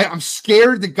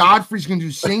scared that Godfrey's going to do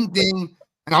the same thing,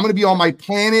 and I'm going to be on my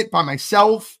planet by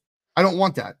myself. I don't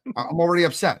want that. I'm already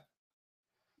upset.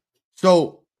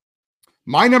 So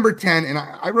my number 10, and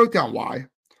I wrote down why.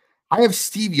 I have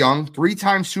Steve Young,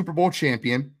 3-time Super Bowl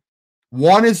champion.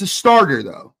 1 is a starter,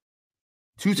 though.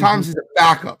 2 times as a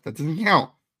backup. That doesn't count.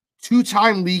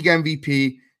 2-time league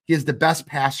MVP. He has the best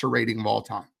passer rating of all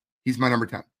time. He's my number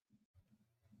 10.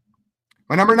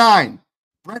 My number 9,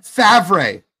 Brett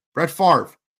Favre. Brett Favre.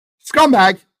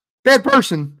 Scumbag. Bad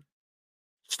person.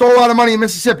 Stole a lot of money in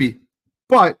Mississippi.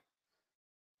 But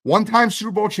 1-time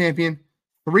Super Bowl champion.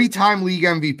 3-time league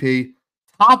MVP.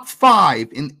 Top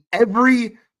 5 in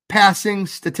every passing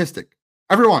statistic.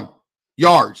 Everyone.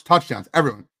 Yards, touchdowns,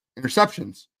 everyone.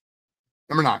 Interceptions.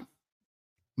 Number 9.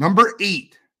 Number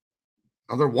 8.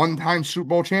 Another 1-time Super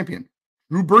Bowl champion.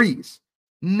 Drew Brees.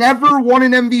 Never won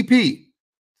an MVP. It's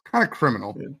kind of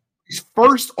criminal. Yeah. He's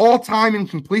first all-time in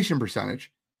completion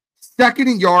percentage, second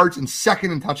in yards, and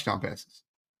second in touchdown passes.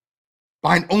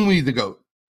 Behind only the GOAT.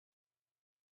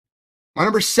 My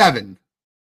number 7.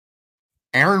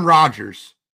 Aaron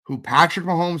Rodgers, who Patrick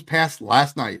Mahomes passed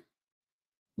last night.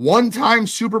 1-time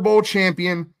Super Bowl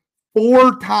champion,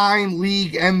 4-time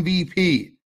league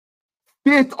MVP.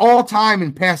 5th all-time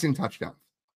in passing touchdowns.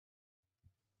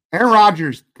 Aaron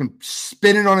Rodgers can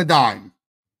spin it on a dime.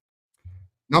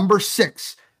 Number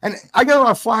 6. And I got a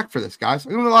lot of flack for this, guys. I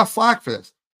got a lot of flack for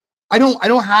this. I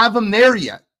don't have him there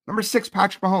yet. Number 6,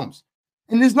 Patrick Mahomes.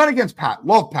 And it's not against Pat.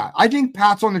 Love Pat. I think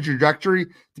Pat's on the trajectory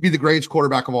to be the greatest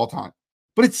quarterback of all time.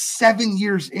 But it's 7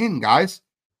 years in, guys.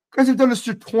 You guys have done this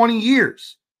for 20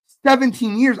 years.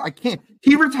 17 years. I can't.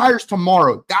 He retires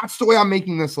tomorrow. That's the way I'm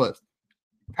making this list.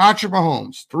 Patrick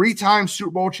Mahomes, 3-time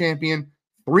Super Bowl champion,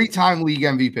 3-time league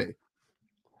MVP.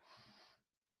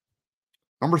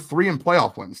 Number 3 in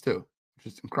playoff wins, too,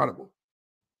 which is incredible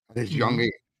at his young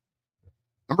age.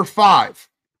 Number 5.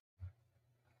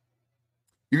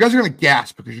 You guys are going to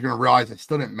gasp because you're going to realize I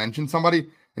still didn't mention somebody, and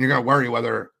you're going to worry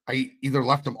whether I either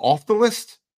left him off the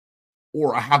list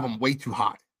or I have him way too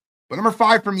high. But number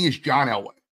 5 for me is John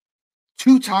Elway.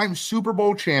 2-time Super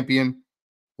Bowl champion,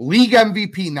 league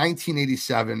MVP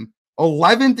 1987,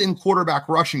 11th in quarterback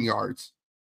rushing yards.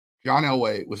 John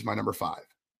Elway was my number 5.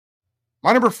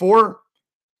 My number 4,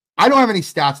 I don't have any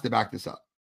stats to back this up.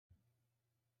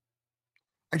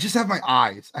 I just have my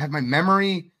eyes. I have my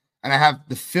memory, and I have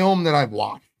the film that I've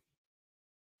watched.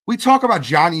 We talk about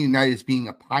Johnny Unitas being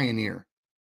a pioneer.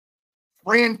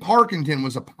 Fran Tarkenton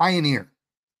was a pioneer.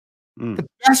 The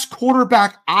best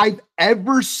quarterback I've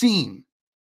ever seen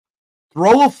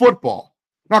throw a football.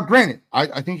 Now, granted,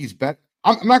 I think he's better.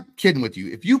 I'm not kidding with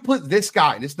you. If you put this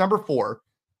guy, this number 4,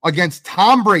 against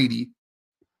Tom Brady,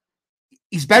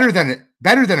 he's better than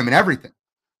him in everything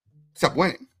except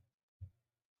winning.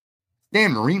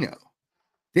 Dan Marino.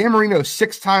 Dan Marino,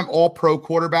 6-time All-Pro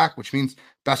quarterback, which means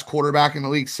best quarterback in the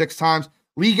league 6 times.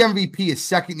 League MVP his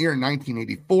second year in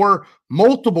 1984.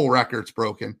 Multiple records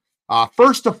broken.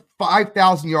 First to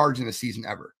 5,000 yards in a season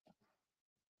ever.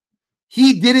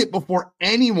 He did it before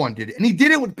anyone did it. And he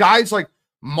did it with guys like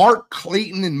Mark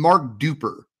Clayton and Mark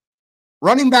Duper.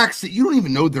 Running backs that you don't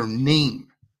even know their name.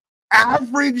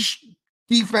 Average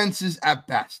defenses at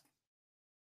best.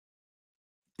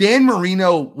 Dan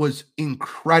Marino was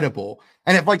incredible.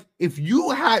 And if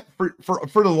you had, for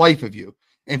the life of you,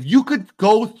 if you could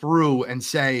go through and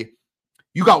say,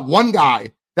 you got one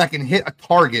guy that can hit a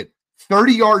target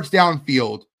 30 yards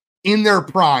downfield in their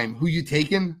prime, who you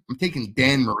taking? I'm taking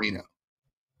Dan Marino.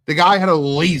 The guy had a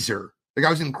laser. The guy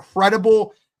was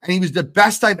incredible, and he was the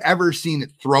best I've ever seen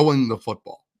at throwing the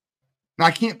football. Now,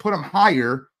 I can't put him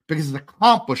higher because his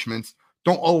accomplishments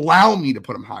don't allow me to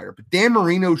put him higher, but Dan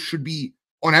Marino should be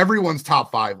on everyone's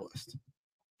top 5 list.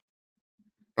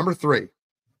 Number 3.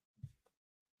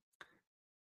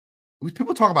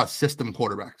 People talk about system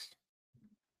quarterbacks.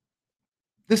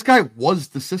 This guy was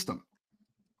the system.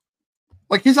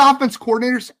 Like, his offense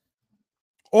coordinators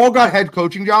all got head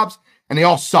coaching jobs, and they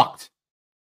all sucked.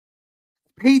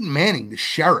 Peyton Manning, the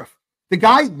sheriff, the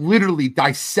guy literally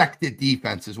dissected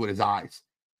defenses with his eyes.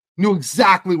 Knew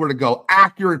exactly where to go.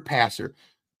 Accurate passer.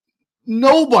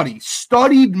 Nobody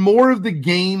studied more of the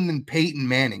game than Peyton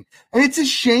Manning. And it's a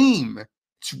shame.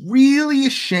 It's really a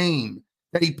shame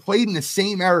that he played in the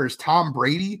same era as Tom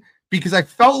Brady, because I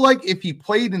felt like if he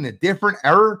played in a different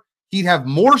era, he'd have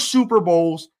more Super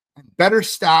Bowls and better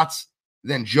stats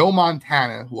than Joe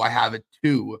Montana, who I have at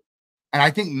 2. And I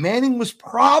think Manning was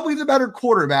probably the better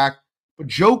quarterback, but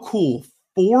Joe Cool,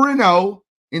 4-0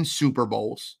 in Super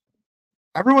Bowls.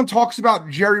 Everyone talks about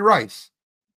Jerry Rice.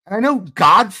 And I know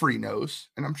Godfrey knows,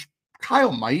 and I'm sure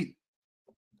Kyle might.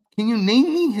 Can you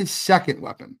name me his second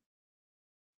weapon?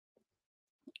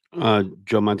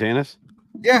 Joe Montana's?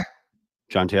 Yeah.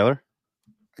 John Taylor?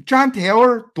 John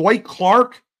Taylor, Dwight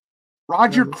Clark,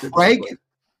 Roger Craig.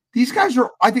 These guys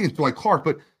are, I think it's Dwight Clark,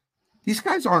 but these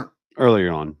guys aren't.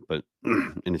 Earlier on, but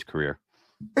in his career.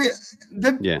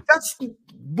 That's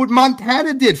what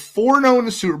Montana did. 4-0 in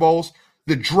the Super Bowls.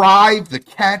 The drive, the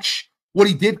catch, what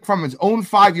he did from his own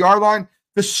 5-yard line.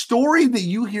 The story that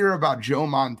you hear about Joe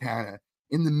Montana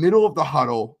in the middle of the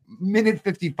huddle, minute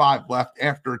 55 left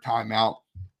after a timeout.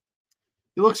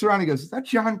 He looks around and he goes, is that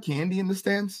John Candy in the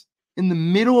stands? In the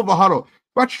middle of a huddle.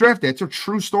 Watch draft day. It's a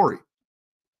true story.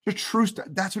 It's a true story.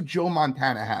 That's what Joe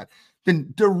Montana had. The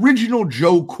original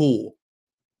Joe Cool.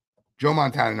 Joe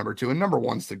Montana, number 2. And number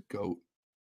 1's the GOAT.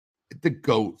 The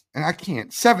GOAT. And I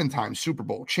can't. 7-time Super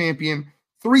Bowl champion.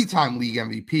 3-time league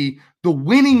MVP. The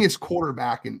winningest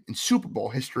quarterback in Super Bowl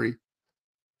history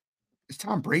is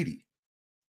Tom Brady.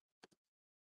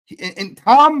 And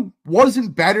Tom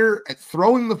wasn't better at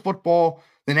throwing the football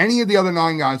than any of the other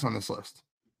 9 guys on this list.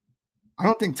 I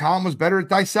don't think Tom was better at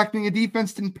dissecting a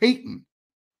defense than Peyton.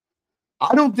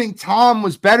 I don't think Tom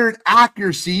was better at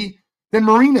accuracy than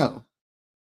Marino.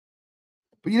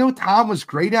 But you know what Tom was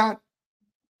great at?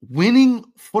 Winning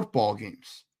football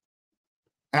games.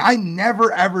 And I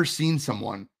never, ever seen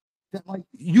someone that, like,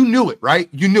 you knew it, right?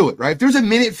 You knew it, right? If there's a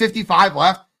minute 55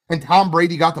 left and Tom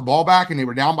Brady got the ball back and they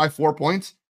were down by 4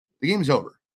 points, the game's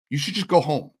over. You should just go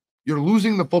home. You're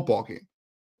losing the football game.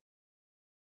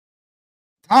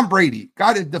 Tom Brady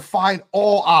got to defy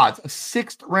all odds. A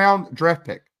 6th-round draft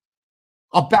pick.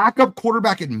 A backup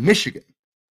quarterback in Michigan.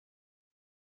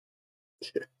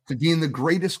 To being the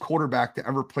greatest quarterback to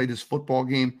ever play this football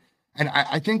game. And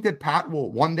I think that Pat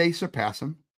will one day surpass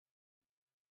him.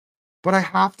 But I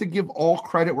have to give all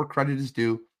credit where credit is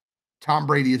due. Tom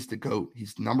Brady is the GOAT.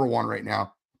 He's number 1 right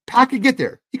now. Pat could get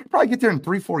there. He could probably get there in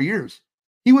 3-4 years.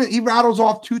 He rattles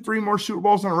off 2-3 more Super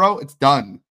Bowls in a row. It's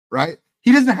done, right?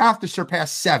 He doesn't have to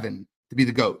surpass 7 to be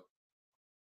the GOAT.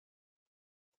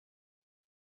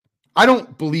 I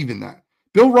don't believe in that.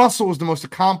 Bill Russell was the most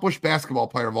accomplished basketball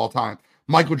player of all time.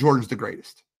 Michael Jordan's the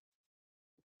greatest.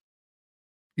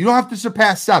 You don't have to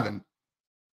surpass 7.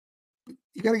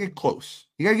 You got to get close.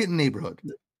 You got to get in the neighborhood.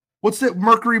 What's that?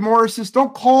 Mercury Morris says,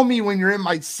 don't call me when you're in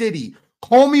my city.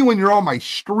 Call me when you're on my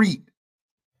street.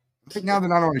 Right now they're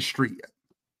not on the street yet.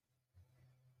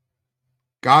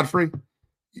 Godfrey,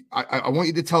 I want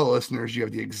you to tell the listeners you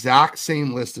have the exact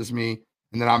same list as me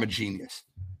and that I'm a genius.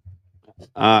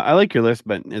 I like your list,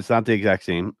 but it's not the exact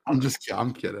same.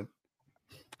 I'm kidding.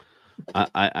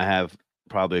 I have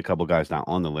probably a couple guys not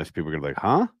on the list. People are gonna be like,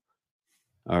 huh?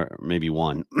 Or maybe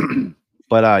one.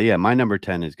 But yeah, my number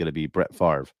 10 is gonna be Brett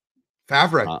Favre.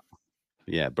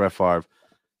 Yeah, Brett Favre.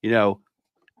 You know,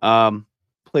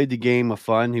 played the game of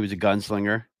fun. He was a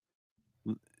gunslinger.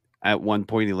 At one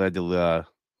point, he led the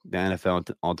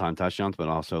NFL all-time touchdowns, but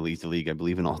also leads the league, I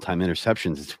believe, in all-time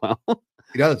interceptions as well.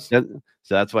 He does. So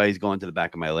that's why he's going to the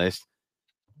back of my list.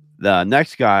 The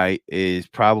next guy is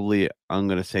probably, I'm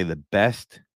going to say, the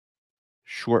best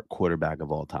short quarterback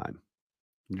of all time,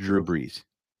 Drew Brees.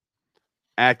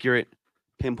 Accurate,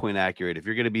 pinpoint accurate. If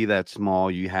you're going to be that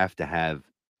small, you got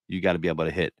to be able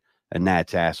to hit a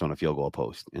gnat's ass on a field goal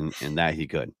post, and that he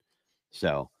could.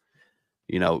 So,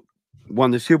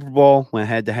 won the Super Bowl, went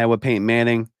head-to-head with Peyton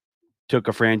Manning, took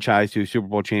a franchise to a Super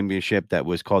Bowl championship that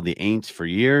was called the Aints for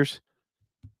years.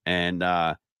 And,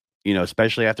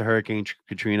 especially after Hurricane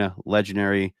Katrina,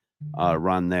 legendary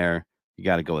run there. You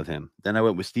got to go with him. Then I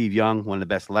went with Steve Young, one of the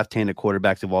best left-handed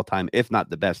quarterbacks of all time, if not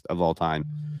the best of all time,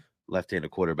 left-handed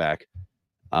quarterback.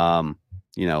 A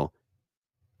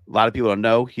lot of people don't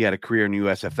know he had a career in the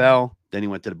USFL. Then he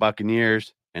went to the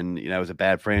Buccaneers, and it was a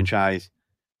bad franchise.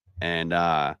 And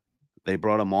they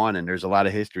brought him on, and there's a lot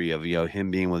of history of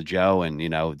him being with Joe, and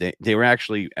they were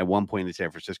actually at one point in San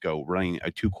Francisco running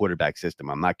a 2-quarterback system.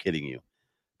 I'm not kidding you.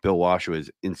 Bill Walsh was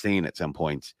insane at some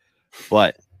points,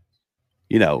 but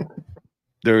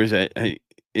there was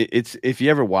it's if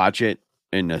you ever watch it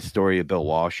in the story of Bill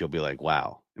Walsh, you'll be like,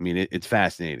 wow. I mean, it's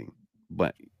fascinating.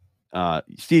 But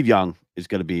Steve Young is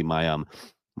going to be my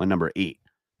number 8.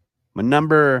 My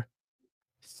number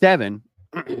 7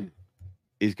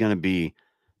 is going to be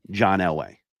John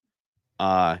Elway.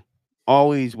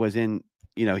 Always was in,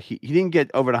 he didn't get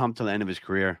over the hump till the end of his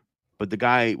career, but the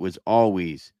guy was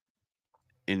always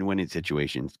in winning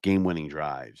situations, game-winning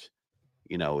drives.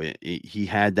 He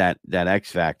had that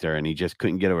X factor, and he just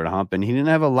couldn't get over the hump, and he didn't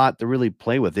have a lot to really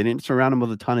play with. They didn't surround him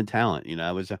with a ton of talent.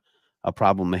 That was a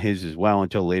problem of his as well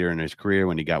until later in his career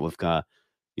when he got with,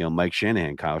 Mike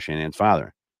Shanahan, Kyle Shanahan's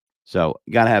father. So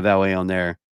you got to have Elway on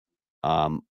there.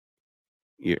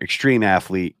 Your extreme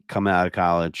athlete coming out of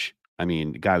college. I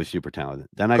mean, the guy was super talented.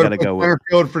 Then I got to go with center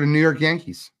field for the New York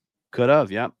Yankees. Could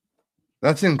have, yep.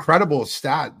 That's an incredible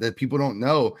stat that people don't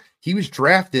know. He was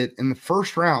drafted in the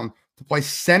first round to play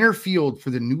center field for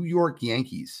the New York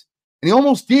Yankees. And he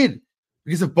almost did,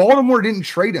 because if Baltimore didn't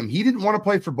trade him, he didn't want to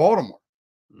play for Baltimore.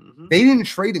 Mm-hmm. They didn't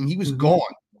trade him. He was gone.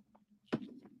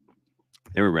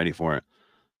 They were ready for it.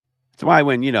 That's why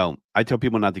when, I tell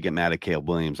people not to get mad at Caleb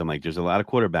Williams, I'm like, there's a lot of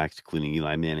quarterbacks, including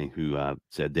Eli Manning, who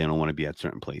said they don't want to be at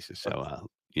certain places. So,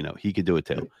 he could do it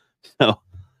too. So,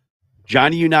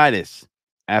 Johnny Unitas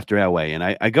after Elway. And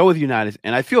I go with Unitas,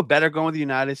 and I feel better going with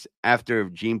Unitas after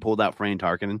Gene pulled out Frank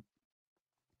Tarkenton.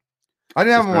 I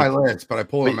didn't have him on my list, but I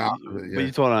pulled him out. But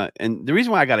you told him, and the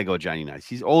reason why I got to go with Johnny Unitas,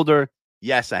 he's older.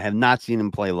 Yes, I have not seen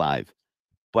him play live,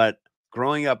 but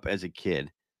growing up as a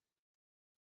kid,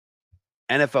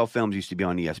 NFL films used to be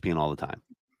on ESPN all the time.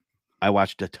 I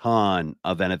watched a ton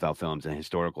of NFL films and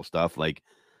historical stuff. Like,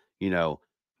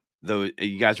 those,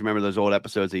 you guys remember those old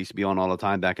episodes that used to be on all the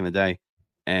time back in the day?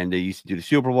 And they used to do the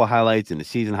Super Bowl highlights and the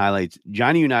season highlights.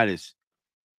 Johnny Unitas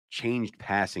changed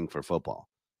passing for football.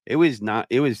 It was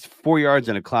 4 yards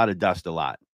and a cloud of dust a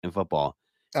lot in football.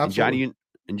 Absolutely.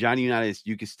 And Johnny Unitas,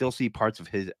 you can still see parts of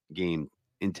his game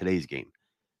in today's game.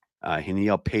 And he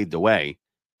helped pave the way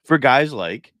for guys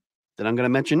like that I'm going to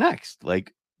mention next.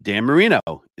 Like Dan Marino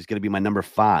is going to be my number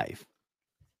 5.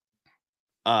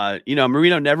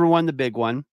 Marino never won the big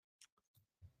one,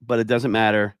 but it doesn't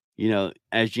matter.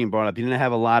 As Gene brought up, he didn't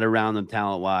have a lot around him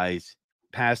talent-wise,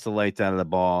 passed the lights out of the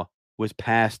ball, was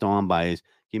passed on by his.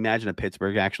 Can you imagine if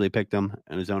Pittsburgh actually picked him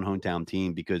on his own hometown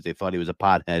team because they thought he was a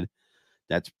pothead?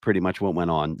 That's pretty much what went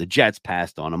on. The Jets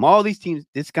passed on him. All these teams,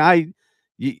 this guy,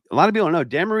 a lot of people don't know.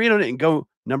 Dan Marino didn't go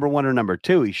number 1 or number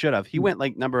 2. He should have. He went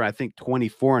like number, I think,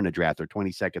 24 in the draft or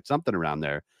 22nd, something around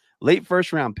there. Late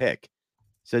first-round pick.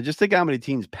 So just think how many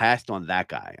teams passed on that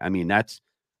guy. I mean, that's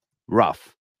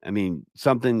rough. I mean,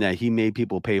 something that he made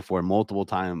people pay for multiple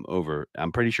times over.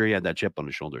 I'm pretty sure he had that chip on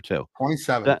his shoulder, too.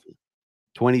 27th.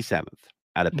 27th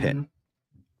out of Pitt.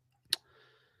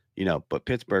 But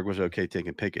Pittsburgh was okay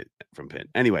taking Pickett from Pitt.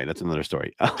 Anyway, that's another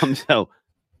story. So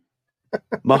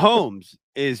Mahomes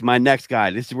is my next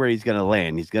guy. This is where he's going to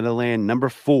land. He's going to land number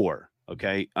 4.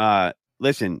 Okay.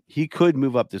 Listen, he could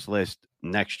move up this list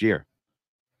next year,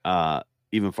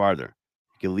 even farther.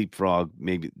 He could leapfrog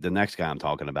maybe the next guy I'm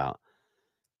talking about.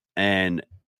 And,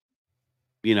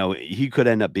 he could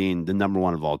end up being the number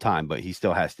 1 of all time, but he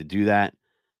still has to do that.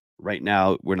 Right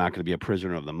now, we're not going to be a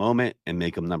prisoner of the moment and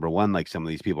make him number 1 like some of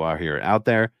these people out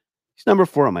there. He's number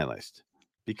 4 on my list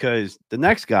because the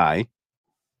next guy,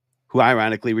 who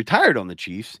ironically retired on the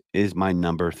Chiefs, is my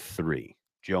number 3,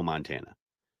 Joe Montana.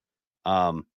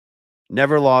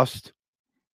 Never lost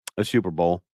a Super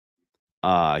Bowl.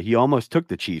 He almost took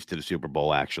the Chiefs to the Super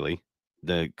Bowl, actually.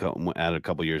 at a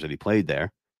couple years that he played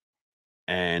there.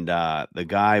 And the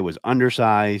guy was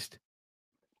undersized,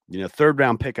 third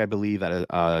round pick, I believe,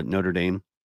 at Notre Dame.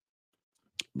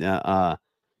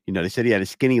 They said he had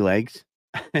skinny legs,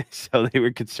 so they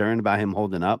were concerned about him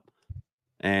holding up.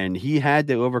 And he had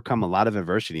to overcome a lot of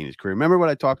adversity in his career. Remember what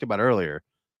I talked about earlier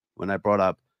when I brought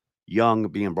up Young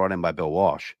being brought in by Bill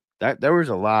Walsh? That there was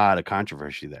a lot of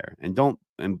controversy there. And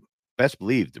best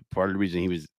believe the part of the reason he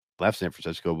was left San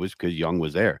Francisco was because Young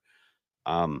was there.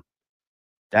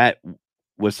 That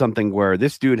was something where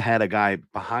this dude had a guy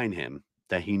behind him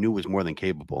that he knew was more than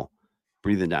capable,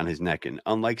 breathing down his neck. And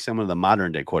unlike some of the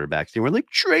modern day quarterbacks, they were like,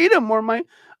 trade him or my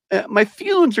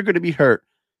feelings are going to be hurt.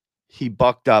 He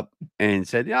bucked up and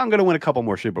said, yeah, I'm going to win a couple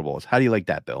more Super Bowls. How do you like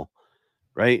that, Bill?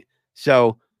 Right?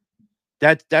 So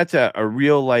that's a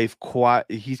real life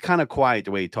quiet. He's kind of quiet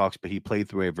the way he talks, but he played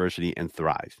through adversity and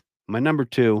thrived. My number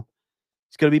 2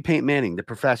 is going to be Peyton Manning, the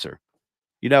professor.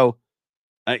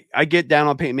 I get down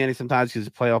on Peyton Manning sometimes because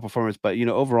of playoff performance, but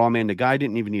overall, man, the guy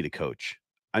didn't even need a coach.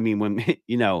 I mean, when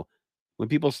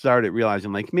people started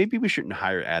realizing, like, maybe we shouldn't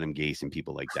hire Adam Gase and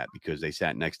people like that because they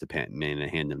sat next to Peyton Manning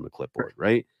and handed him a clipboard,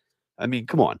 right? I mean,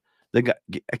 come on. The guy,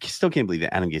 I still can't believe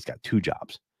that Adam Gase got 2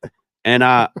 jobs. And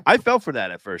I fell for that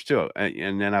at first too.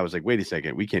 And then I was like, wait a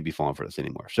second, we can't be falling for this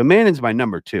anymore. So Manning's my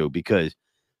number 2 because,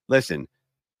 listen,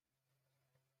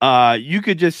 you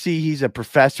could just see he's a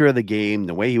professor of the game,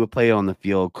 the way he would play on the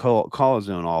field, call his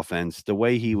own offense, the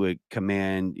way he would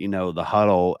command, the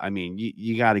huddle. I mean,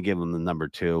 you got to give him the number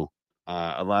 2.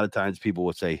 A lot of times people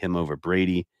will say him over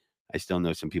Brady. I still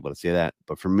know some people that say that.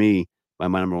 But for me, my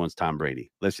number 1 is Tom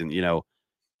Brady. Listen,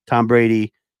 Tom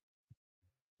Brady,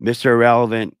 Mr.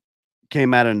 Irrelevant,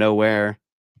 came out of nowhere.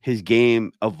 His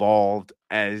game evolved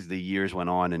as the years went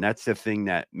on, and that's the thing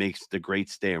that makes the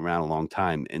greats stay around a long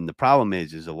time. And the problem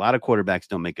is a lot of quarterbacks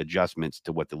don't make adjustments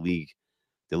to what the league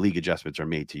adjustments are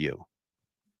made to you.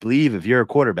 Believe if you're a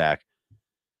quarterback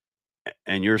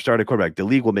and you're a starting quarterback, the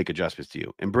league will make adjustments to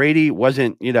you. And Brady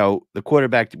wasn't, the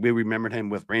quarterback we remembered him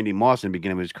with Randy Moss in the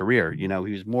beginning of his career. He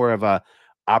was more of a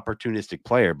opportunistic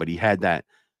player, but he had that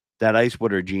ice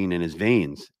water gene in his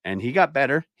veins, and he got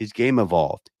better. His game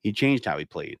evolved. He changed how he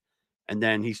played. And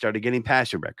then he started getting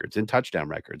passing records and touchdown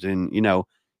records. And,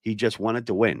 he just wanted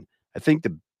to win. I think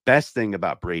the best thing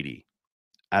about Brady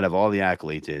out of all the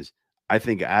accolades is, I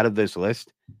think out of this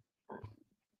list,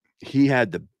 he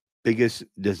had the biggest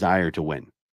desire to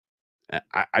win.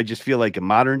 I just feel like in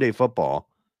modern day football,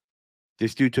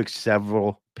 this dude took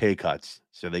several pay cuts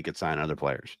so they could sign other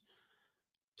players.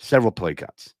 Several pay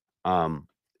cuts. And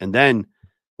then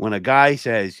when a guy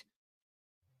says,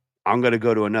 I'm going to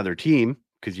go to another team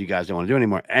because you guys don't want to do it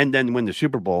anymore, and then win the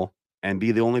Super Bowl and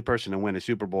be the only person to win a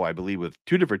Super Bowl, I believe, with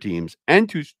 2 different teams and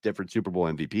 2 different Super Bowl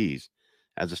MVPs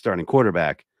as a starting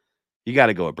quarterback, you got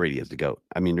to go with Brady as the GOAT.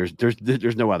 I mean,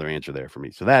 there's no other answer there for me.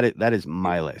 So that is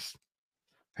my list.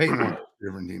 Peyton won 2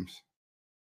 different teams.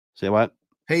 Say what?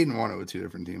 Peyton won it with 2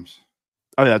 different teams.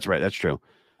 Oh, that's right. That's true.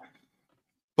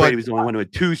 But Brady was the only one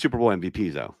with 2 Super Bowl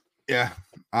MVPs, though. Yeah.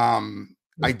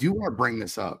 I do want to bring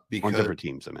this up because on different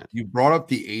teams, I meant. You brought up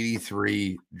the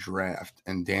 83 draft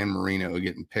and Dan Marino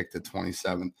getting picked at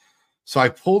 27. So I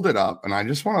pulled it up and I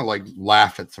just want to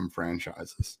laugh at some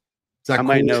franchises. I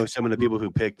might know some of the people who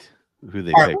picked who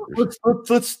they picked. Right,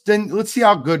 let's see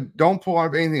how good. Don't pull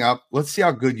up anything up. Let's see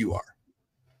how good you are.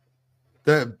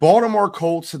 The Baltimore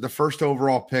Colts had the first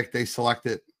overall pick. They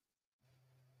selected.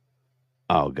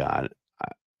 Oh God.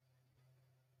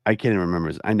 I can't even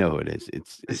remember. I know who it is.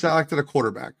 They selected a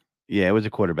quarterback. Yeah, it was a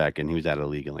quarterback, and he was out of the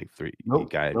league in 3.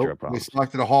 Nope. They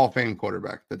selected a Hall of Fame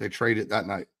quarterback that they traded that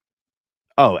night.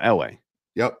 Oh, Elway.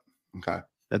 Yep. Okay.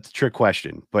 That's a trick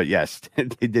question, but yes,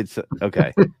 they did.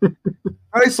 Okay.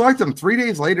 They selected him 3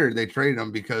 days later. They traded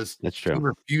him because that's true. He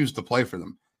refused to play for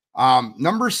them.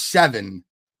 Number 7,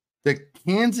 the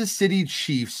Kansas City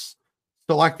Chiefs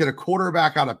selected a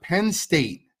quarterback out of Penn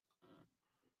State.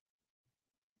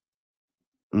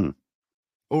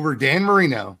 Over Dan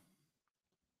Marino,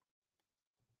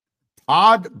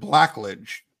 Todd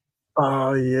Blackledge.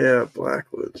 Oh yeah,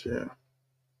 Blackledge. Yeah.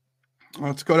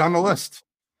 Let's go down the list.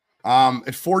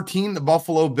 At 14, the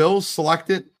Buffalo Bills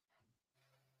selected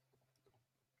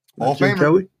Hall of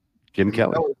Famer Jim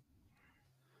Kelly.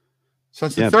 So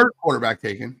it's the 3rd quarterback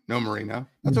taken. No Marino.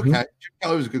 That's okay. Jim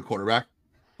Kelly was a good quarterback.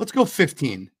 Let's go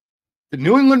 15. The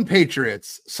New England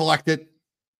Patriots selected.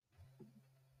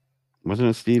 Wasn't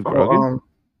it Steve Grogan?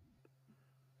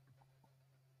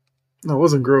 No, it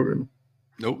wasn't Grogan.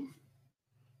 Nope.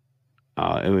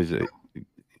 It was.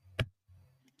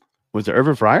 Was it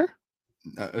Irvin Fryer?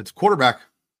 It's quarterback.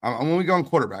 I'm only going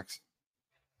quarterbacks.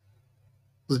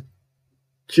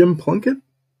 Jim Plunkett?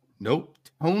 Nope.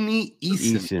 Tony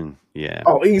Eason. Eason, yeah.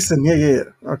 Oh, Eason. Yeah.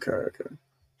 Okay.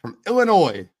 From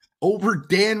Illinois over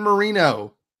Dan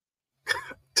Marino.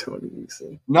 Tony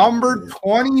Eason. Number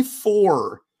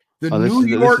 24. The This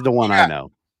is the one I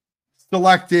know.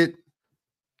 Selected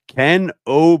Ken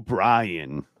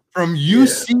O'Brien from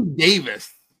UC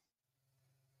Davis.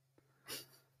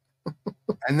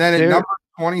 And then at number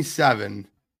 27,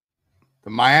 the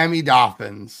Miami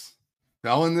Dolphins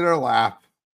fell into their lap.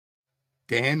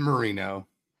 Dan Marino.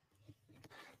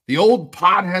 The old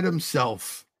pothead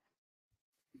himself.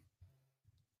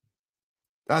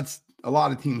 That's a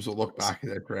lot of teams will look back at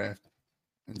that draft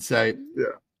and say,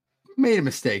 made a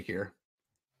mistake here.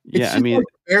 Yeah, I mean, like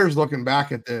the Bears looking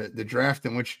back at the draft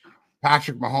in which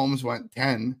Patrick Mahomes went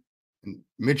 10 and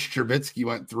Mitch Trubisky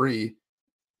went 3. Did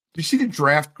you see the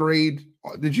draft grade?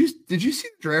 Did you see the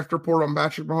draft report on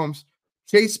Patrick Mahomes?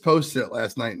 Chase posted it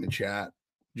last night in the chat.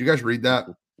 Did you guys read that?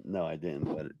 No, I didn't,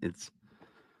 but it's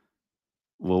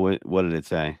what did it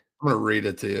say? I'm gonna read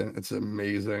it to you. It's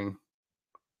amazing.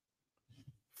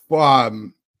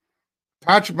 Patrick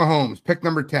Mahomes, pick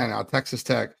number 10 out of Texas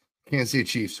Tech, Kansas City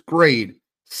Chiefs. Grade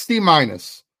C-.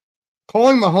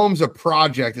 Calling Mahomes a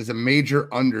project is a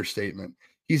major understatement.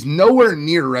 He's nowhere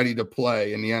near ready to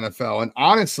play in the NFL, and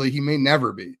honestly, he may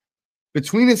never be.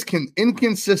 Between his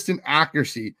inconsistent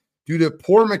accuracy due to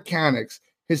poor mechanics,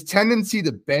 his tendency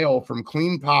to bail from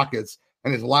clean pockets,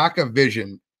 and his lack of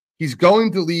vision, he's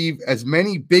going to leave as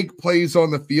many big plays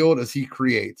on the field as he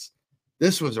creates.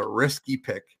 This was a risky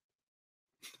pick.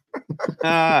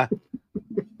 Guy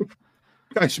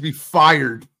should be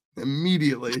fired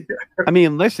immediately. I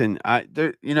mean, listen,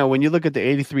 when you look at the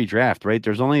 83 draft, right,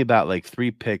 there's only about like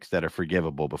 3 picks that are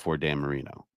forgivable before Dan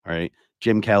Marino, all right?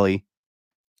 Jim Kelly,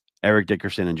 Eric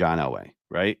Dickerson, and John Elway,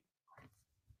 right?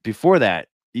 Before that,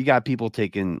 you got people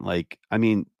taking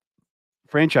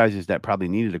franchises that probably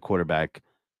needed a quarterback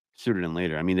sooner than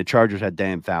later. I mean, the Chargers had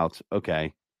Dan Fouts,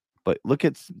 okay, but look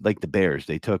at like the Bears.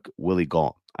 They took Willie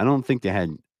Gault. I don't think they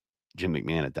had Jim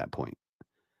McMahon at that point.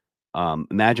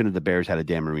 Imagine if the Bears had a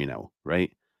Dan Marino,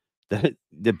 right?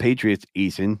 The Patriots,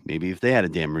 Eason, maybe if they had a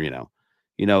Dan Marino.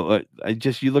 You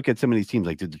look at some of these teams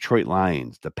like the Detroit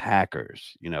Lions, the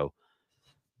Packers,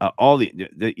 all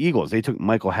the Eagles, they took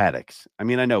Michael Haddix. I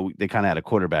mean, I know they kind of had a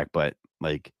quarterback, but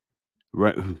like,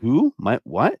 who?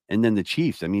 What? And then the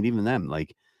Chiefs. I mean, even them.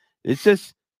 Like, it's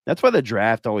just that's why the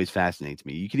draft always fascinates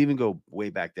me. You could even go way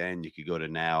back then. You could go to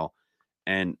now,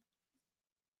 and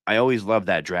I always love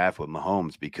that draft with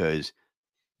Mahomes because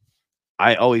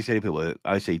I always say to people,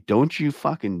 I say, don't you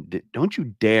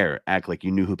dare act like you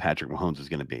knew who Patrick Mahomes was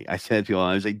going to be. I said to people,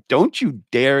 I was like, don't you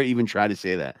dare even try to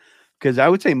say that. Because I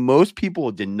would say most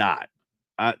people did not.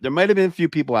 There might have been a few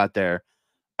people out there.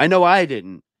 I know I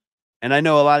didn't. And I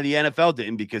know a lot of the NFL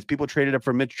didn't because people traded up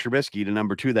for Mitch Trubisky to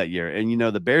number 2 that year. And,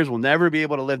 the Bears will never be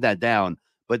able to live that down.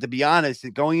 But to be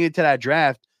honest, going into that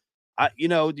draft,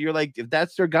 you're like, if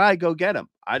that's their guy, go get him.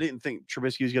 I didn't think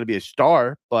Trubisky was going to be a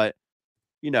star, but,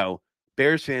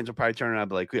 Bears fans will probably turn around and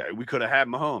be like, yeah, we could have had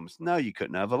Mahomes. No, you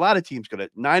couldn't have. A lot of teams could have.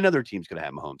 9 other teams could have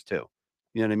had Mahomes too.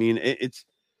 You know what I mean?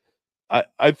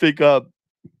 I think,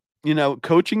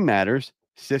 coaching matters.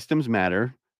 Systems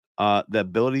matter. The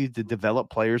ability to develop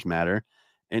players matter.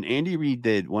 And Andy Reid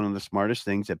did one of the smartest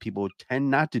things that people tend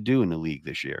not to do in the league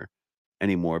this year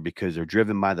anymore because they're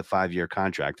driven by the 5-year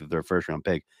contract of their first-round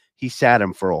pick. He sat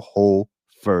him for a whole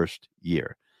first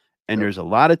year. And there's a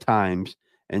lot of times,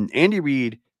 and Andy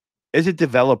Reid is a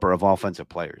developer of offensive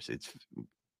players. It's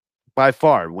by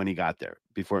far when he got there,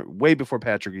 way before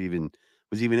Patrick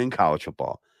was even in college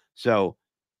football. So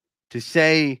to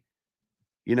say,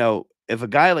 if a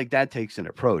guy like that takes an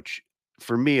approach,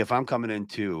 for me, if I'm coming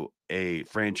into a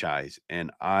franchise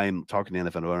and I'm talking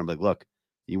to NFL, I'm like, look,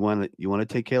 you want to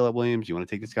take Caleb Williams? You want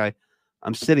to take this guy?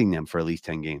 I'm sitting them for at least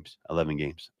 10 games, 11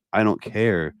 games. I don't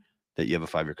care that you have a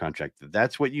 5-year contract. If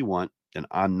that's what you want, then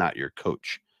I'm not your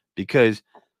coach because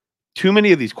too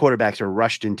many of these quarterbacks are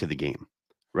rushed into the game,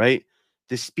 right?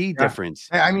 The speed difference.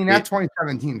 I mean, that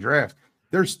 2017 draft,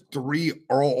 there's 3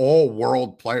 all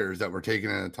world players that were taken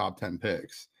in the top 10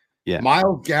 picks. Yeah.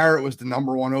 Myles Garrett was the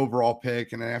number 1 overall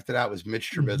pick. And then after that was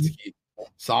Mitch Trubisky,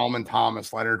 Solomon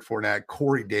Thomas, Leonard Fournette,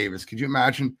 Corey Davis. Could you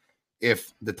imagine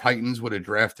if the Titans would have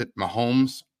drafted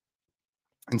Mahomes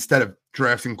instead of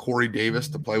drafting Corey Davis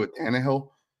to play with Tannehill?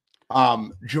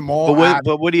 Jamal.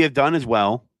 But would he have done as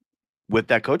well with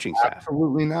that coaching staff?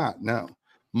 Absolutely not. No.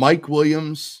 Mike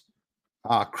Williams,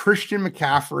 Christian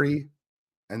McCaffrey,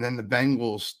 and then the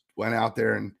Bengals went out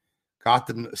there and got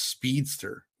them a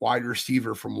speedster, wide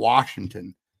receiver from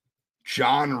Washington,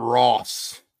 John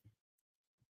Ross.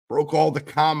 Broke all the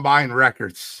combine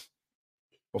records.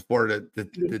 before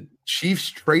the Chiefs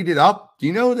traded up. Do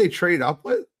you know who they traded up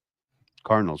with?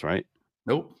 Cardinals, right?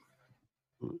 Nope.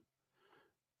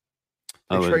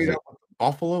 They traded up with the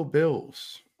Buffalo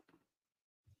Bills.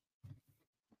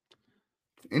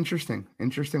 Interesting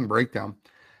breakdown.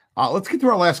 Let's get to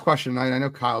our last question. I know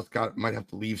Kyle's might have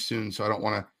to leave soon, so I don't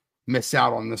want to miss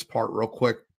out on this part real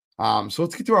quick. So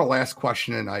let's get to our last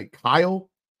question tonight. Kyle,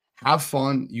 have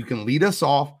fun. You can lead us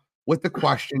off with the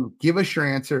question. Give us your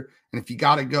answer. And if you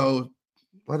got to go,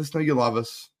 let us know you love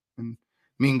us. And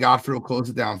me and Godfrey will close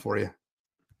it down for you.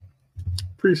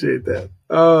 Appreciate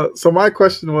that. So my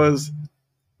question was,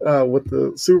 with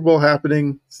the Super Bowl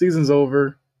happening, season's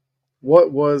over,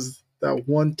 what was that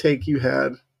one take you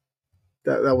had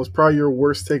that was probably your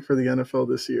worst take for the NFL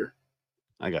this year?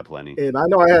 I got plenty. And I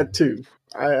know I had two.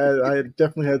 I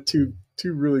definitely had two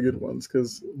really good ones,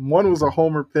 because one was a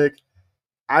homer pick.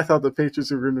 I thought the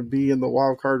Patriots were going to be in the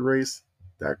wild card race.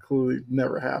 That clearly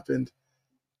never happened.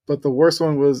 But the worst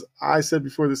one was, I said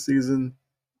before the season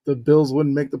the Bills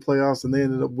wouldn't make the playoffs, and they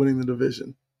ended up winning the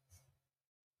division.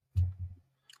 I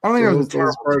don't think it was a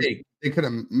terrible take. They could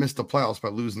have missed the playoffs by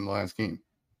losing the last game.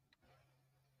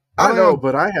 I know,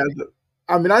 but I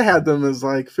had them as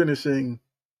like finishing.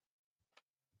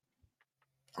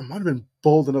 I might have been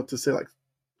bold enough to say like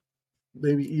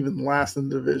maybe even last in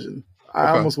the division. I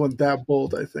almost went that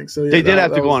bold, I think. So yeah, they did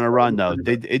have to go on a run, though.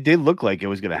 It did look like it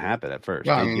was going to happen at first.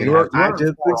 Yeah, I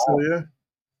did think so. Yeah.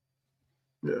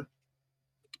 Yeah.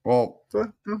 Well,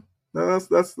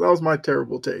 that was my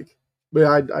terrible take. But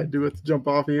I do have to jump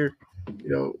off here. You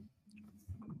know,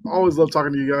 always love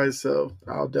talking to you guys. So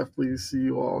I'll definitely see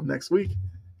you all next week.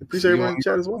 Appreciate everyone in the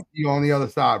chat as well. See you on the other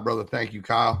side, brother. Thank you,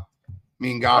 Kyle.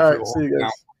 Me and Godfrey. All right, see you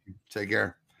guys. Take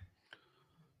care.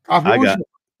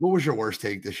 What was your worst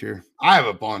take this year? I have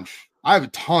a bunch. I have a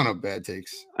ton of bad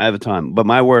takes. I have a ton, but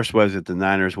my worst was that the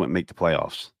Niners wouldn't make the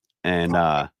playoffs, and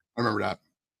I remember that.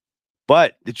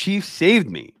 But the Chiefs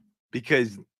saved me,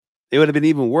 because it would have been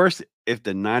even worse if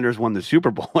the Niners won the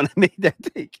Super Bowl when I made that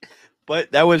take.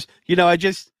 But that was,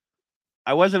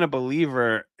 I wasn't a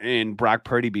believer in Brock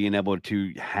Purdy being able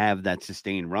to have that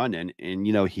sustained run, and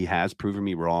he has proven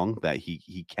me wrong that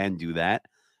he can do that.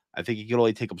 I think he can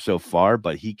only take them so far,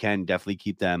 but he can definitely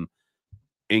keep them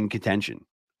in contention.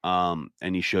 And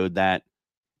he showed that.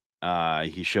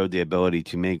 He showed the ability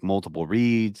to make multiple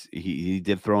reads. He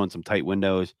did throw in some tight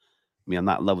windows. I mean, I'm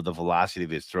not in love with the velocity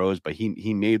of his throws, but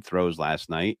he made throws last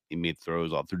night. He made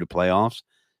throws all through the playoffs,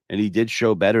 and he did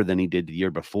show better than he did the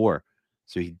year before.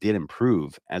 So he did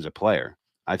improve as a player,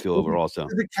 I feel, overall. So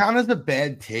does it count as a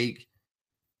bad take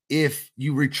if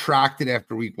you retract it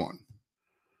after week one?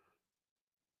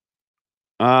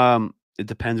 It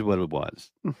depends what it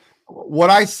was. What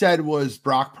I said was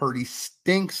Brock Purdy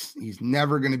stinks. He's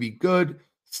never going to be good.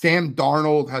 Sam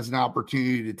Darnold has an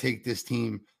opportunity to take this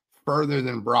team further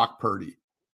than Brock Purdy.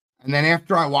 And then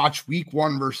after I watched week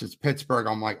one versus Pittsburgh,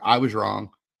 I'm like, I was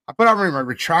wrong. I put out my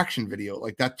retraction video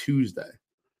like that Tuesday.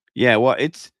 Yeah, well,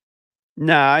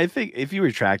 I think if you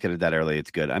retracted it that early,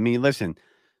 it's good. I mean, listen,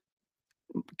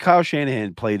 Kyle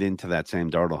Shanahan played into that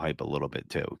Sam Darnold hype a little bit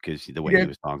too, because the way he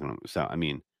was talking to him. So, I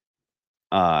mean,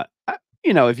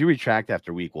 if you retract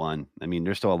after week one, I mean,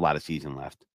 there's still a lot of season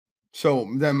left. So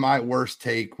then my worst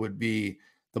take would be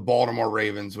the Baltimore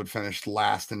Ravens would finish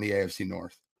last in the AFC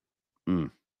North.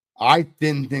 I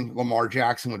didn't think Lamar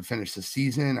Jackson would finish the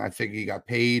season. I think he got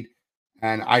paid,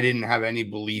 and I didn't have any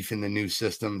belief in the new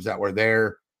systems that were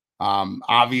there.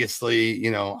 Obviously,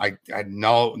 I had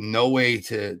no way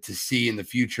to see in the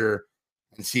future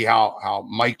and see how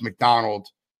Mike McDonald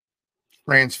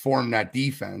transformed that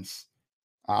defense.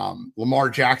 Lamar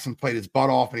Jackson played his butt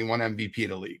off, and he won MVP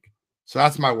of the league. So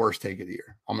that's my worst take of the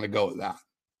year. I'm going to go with that.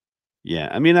 Yeah,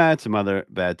 I mean, I had some other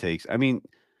bad takes. I mean,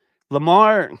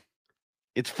 Lamar,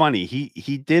 it's funny.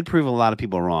 He did prove a lot of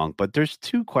people wrong, but there's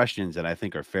two questions that I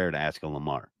think are fair to ask of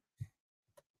Lamar.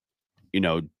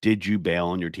 Did you bail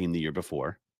on your team the year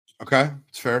before? Okay,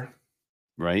 it's fair.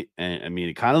 Right? And I mean,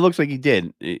 it kind of looks like he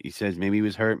did. He says maybe he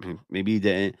was hurt, maybe he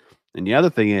didn't. And the other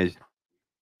thing is,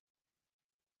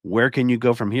 where can you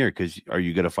go from here? Because are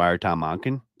you going to fire Tom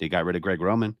Monken? They got rid of Greg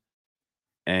Roman,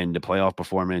 and the playoff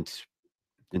performance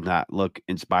did not look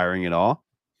inspiring at all.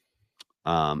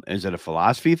 Is it a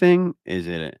philosophy thing? Is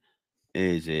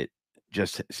it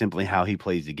just simply how he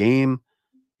plays the game?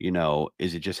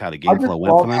 Is it just how the game flow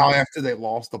went for them? How after they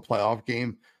lost the playoff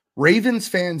game, Ravens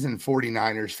fans and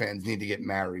 49ers fans need to get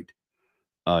married.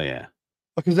 Oh yeah.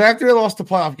 Because after they lost the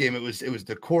playoff game, it was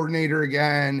the coordinator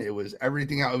again. It was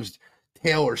everything else. It was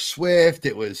Taylor Swift.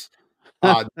 It was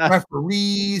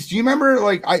referees. Do you remember?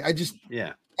 Like I just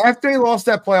yeah. After they lost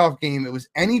that playoff game, it was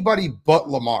anybody but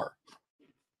Lamar.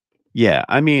 Yeah,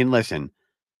 I mean, listen,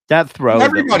 that throw.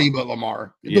 Everybody but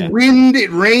Lamar. The wind,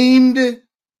 it rained,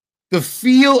 the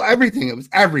feel, everything. It was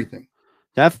everything.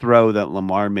 That throw that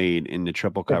Lamar made in the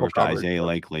triple coverage to Isaiah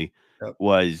Likely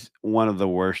was one of the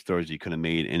worst throws you could have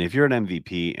made. And if you're an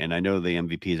MVP, and I know the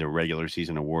MVP is a regular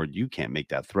season award, you can't make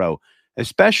that throw,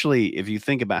 especially if you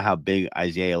think about how big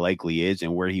Isaiah Likely is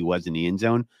and where he was in the end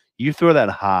zone. You throw that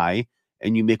high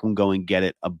and you make him go and get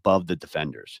it above the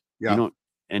defenders. Yeah. You know,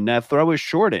 and that throw was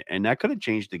short, and that could have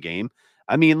changed the game.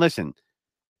 I mean, listen,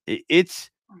 it's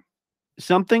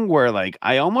something where, like,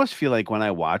 I almost feel like when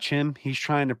I watch him, he's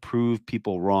trying to prove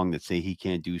people wrong that say he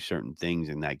can't do certain things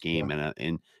in that game. Yeah.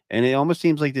 And it almost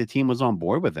seems like the team was on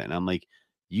board with it. And I'm like,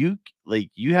 you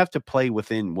have to play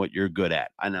within what you're good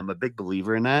at. And I'm a big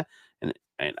believer in that.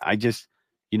 And I just,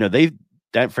 you know,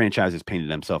 that franchise has painted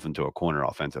themselves into a corner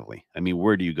offensively. I mean,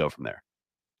 where do you go from there?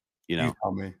 You know, you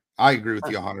tell me. I agree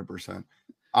with you 100%.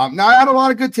 Now I had a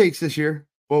lot of good takes this year,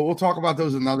 but we'll talk about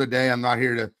those another day. I'm not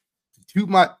here to toot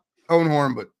my own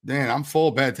horn, but Dan, I'm full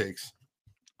of bad takes.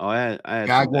 Oh, I had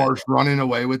Jaguars running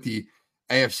away with the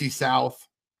AFC South.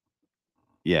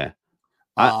 Yeah.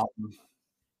 Yeah.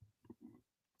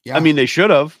 I mean, they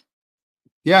should have.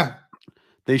 Yeah.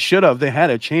 They should have. They had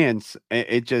a chance.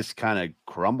 It just kind of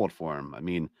crumbled for them. I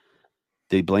mean,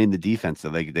 they blamed the defense.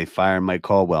 They fired Mike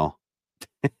Caldwell.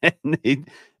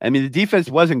 The defense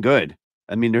wasn't good.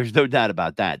 I mean, there's no doubt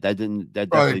about that. That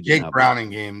definitely Jake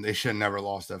Browning game. They should have never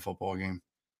lost that football game.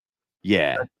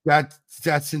 Yeah. That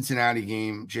Cincinnati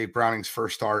game, Jake Browning's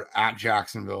first start at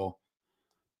Jacksonville,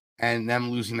 and them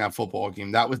losing that football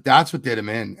game. That's what did him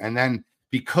in. And then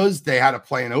because they had to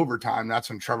play in overtime, that's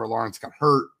when Trevor Lawrence got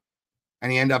hurt.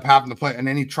 And he ended up having to play. And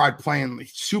then he tried playing like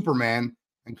Superman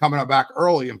and coming up back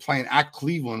early and playing at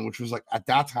Cleveland, which was like at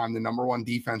that time the #1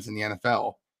 defense in the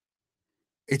NFL.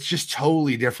 It's just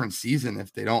totally different season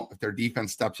if their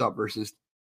defense steps up versus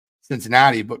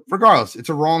Cincinnati. But regardless, it's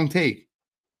a wrong take.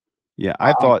 Yeah,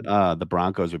 I thought the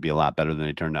Broncos would be a lot better than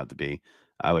they turned out to be.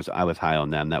 I was high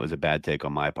on them. That was a bad take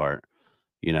on my part.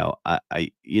 You know,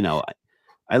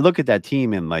 I look at that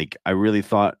team and like I really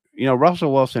thought, you know,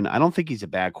 Russell Wilson, I don't think he's a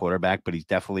bad quarterback, but he's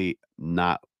definitely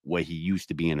not what he used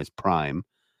to be in his prime.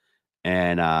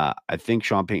 And I think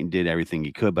Sean Payton did everything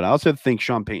he could, but I also think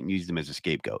Sean Payton used him as a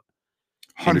scapegoat.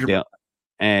 100%.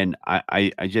 And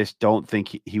I just don't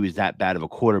think he was that bad of a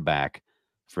quarterback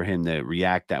for him to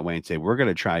react that way and say, we're going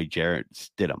to try Jarrett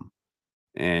Stidham.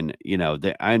 And, you know,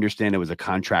 I understand it was a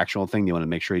contractual thing. They want to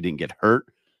make sure he didn't get hurt.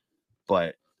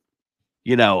 But,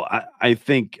 you know, I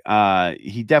think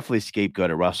he definitely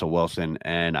scapegoated Russell Wilson.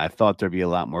 And I thought there'd be a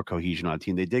lot more cohesion on the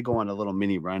team. They did go on a little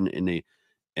mini run in the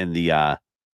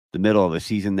middle of the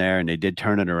season there, and they did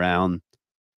turn it around.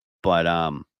 But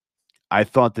I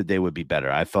thought that they would be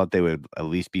better. I thought they would at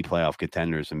least be playoff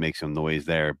contenders and make some noise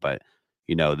there. But,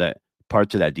 you know, that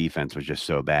parts of that defense was just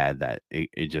so bad that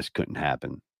it just couldn't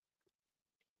happen.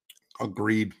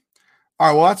 Agreed. All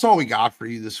right, well, that's all we got for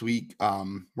you this week.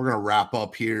 We're going to wrap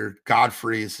up here.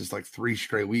 Godfrey, this is like 3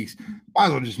 straight weeks. Might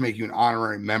as well just make you an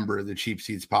honorary member of the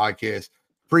Cheapseats Podcast.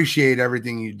 Appreciate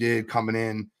everything you did coming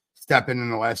in, stepping in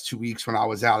the last 2 weeks when I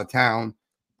was out of town.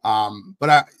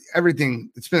 Everything,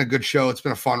 it's been a good show. It's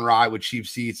been a fun ride with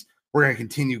Cheapseats. We're going to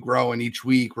continue growing each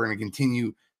week. We're going to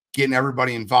continue getting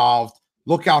everybody involved.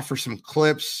 Look out for some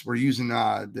clips. We're using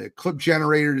the clip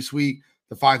generator this week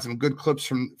to find some good clips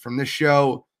from this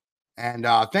show. And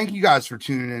thank you guys for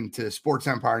tuning in to Sports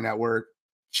Empire Network,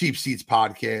 Cheapseats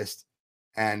Podcast,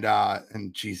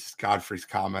 and Jesus, Godfrey's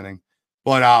commenting.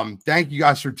 But thank you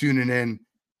guys for tuning in.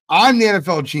 I'm the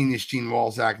NFL genius, Gene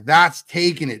Walzak. That's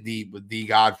taking it deep with D.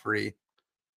 Godfrey.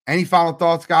 Any final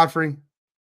thoughts, Godfrey?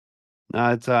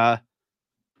 No, it's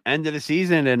end of the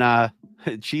season, and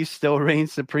Chiefs still reign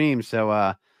supreme.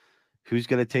 So who's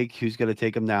gonna take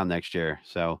them down next year?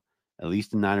 So at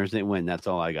least the Niners didn't win. That's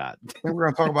all I got. I think we're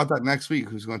gonna talk about that next week.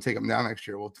 Who's gonna take them down next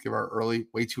year? We'll give our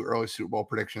way too early Super Bowl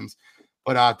predictions.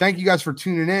 But thank you guys for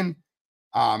tuning in.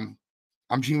 I'm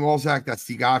Gene Walzak. That's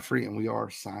D. Godfrey, and we are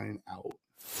signing out.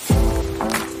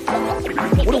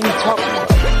 What are we talking about?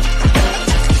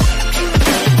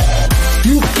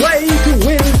 You play to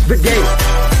win the game.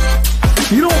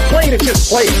 You don't play to just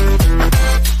play.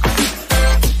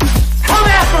 Come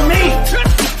after me!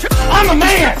 I'm a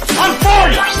man! I'm for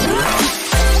you!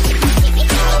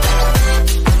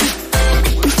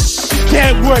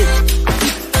 Can't wait!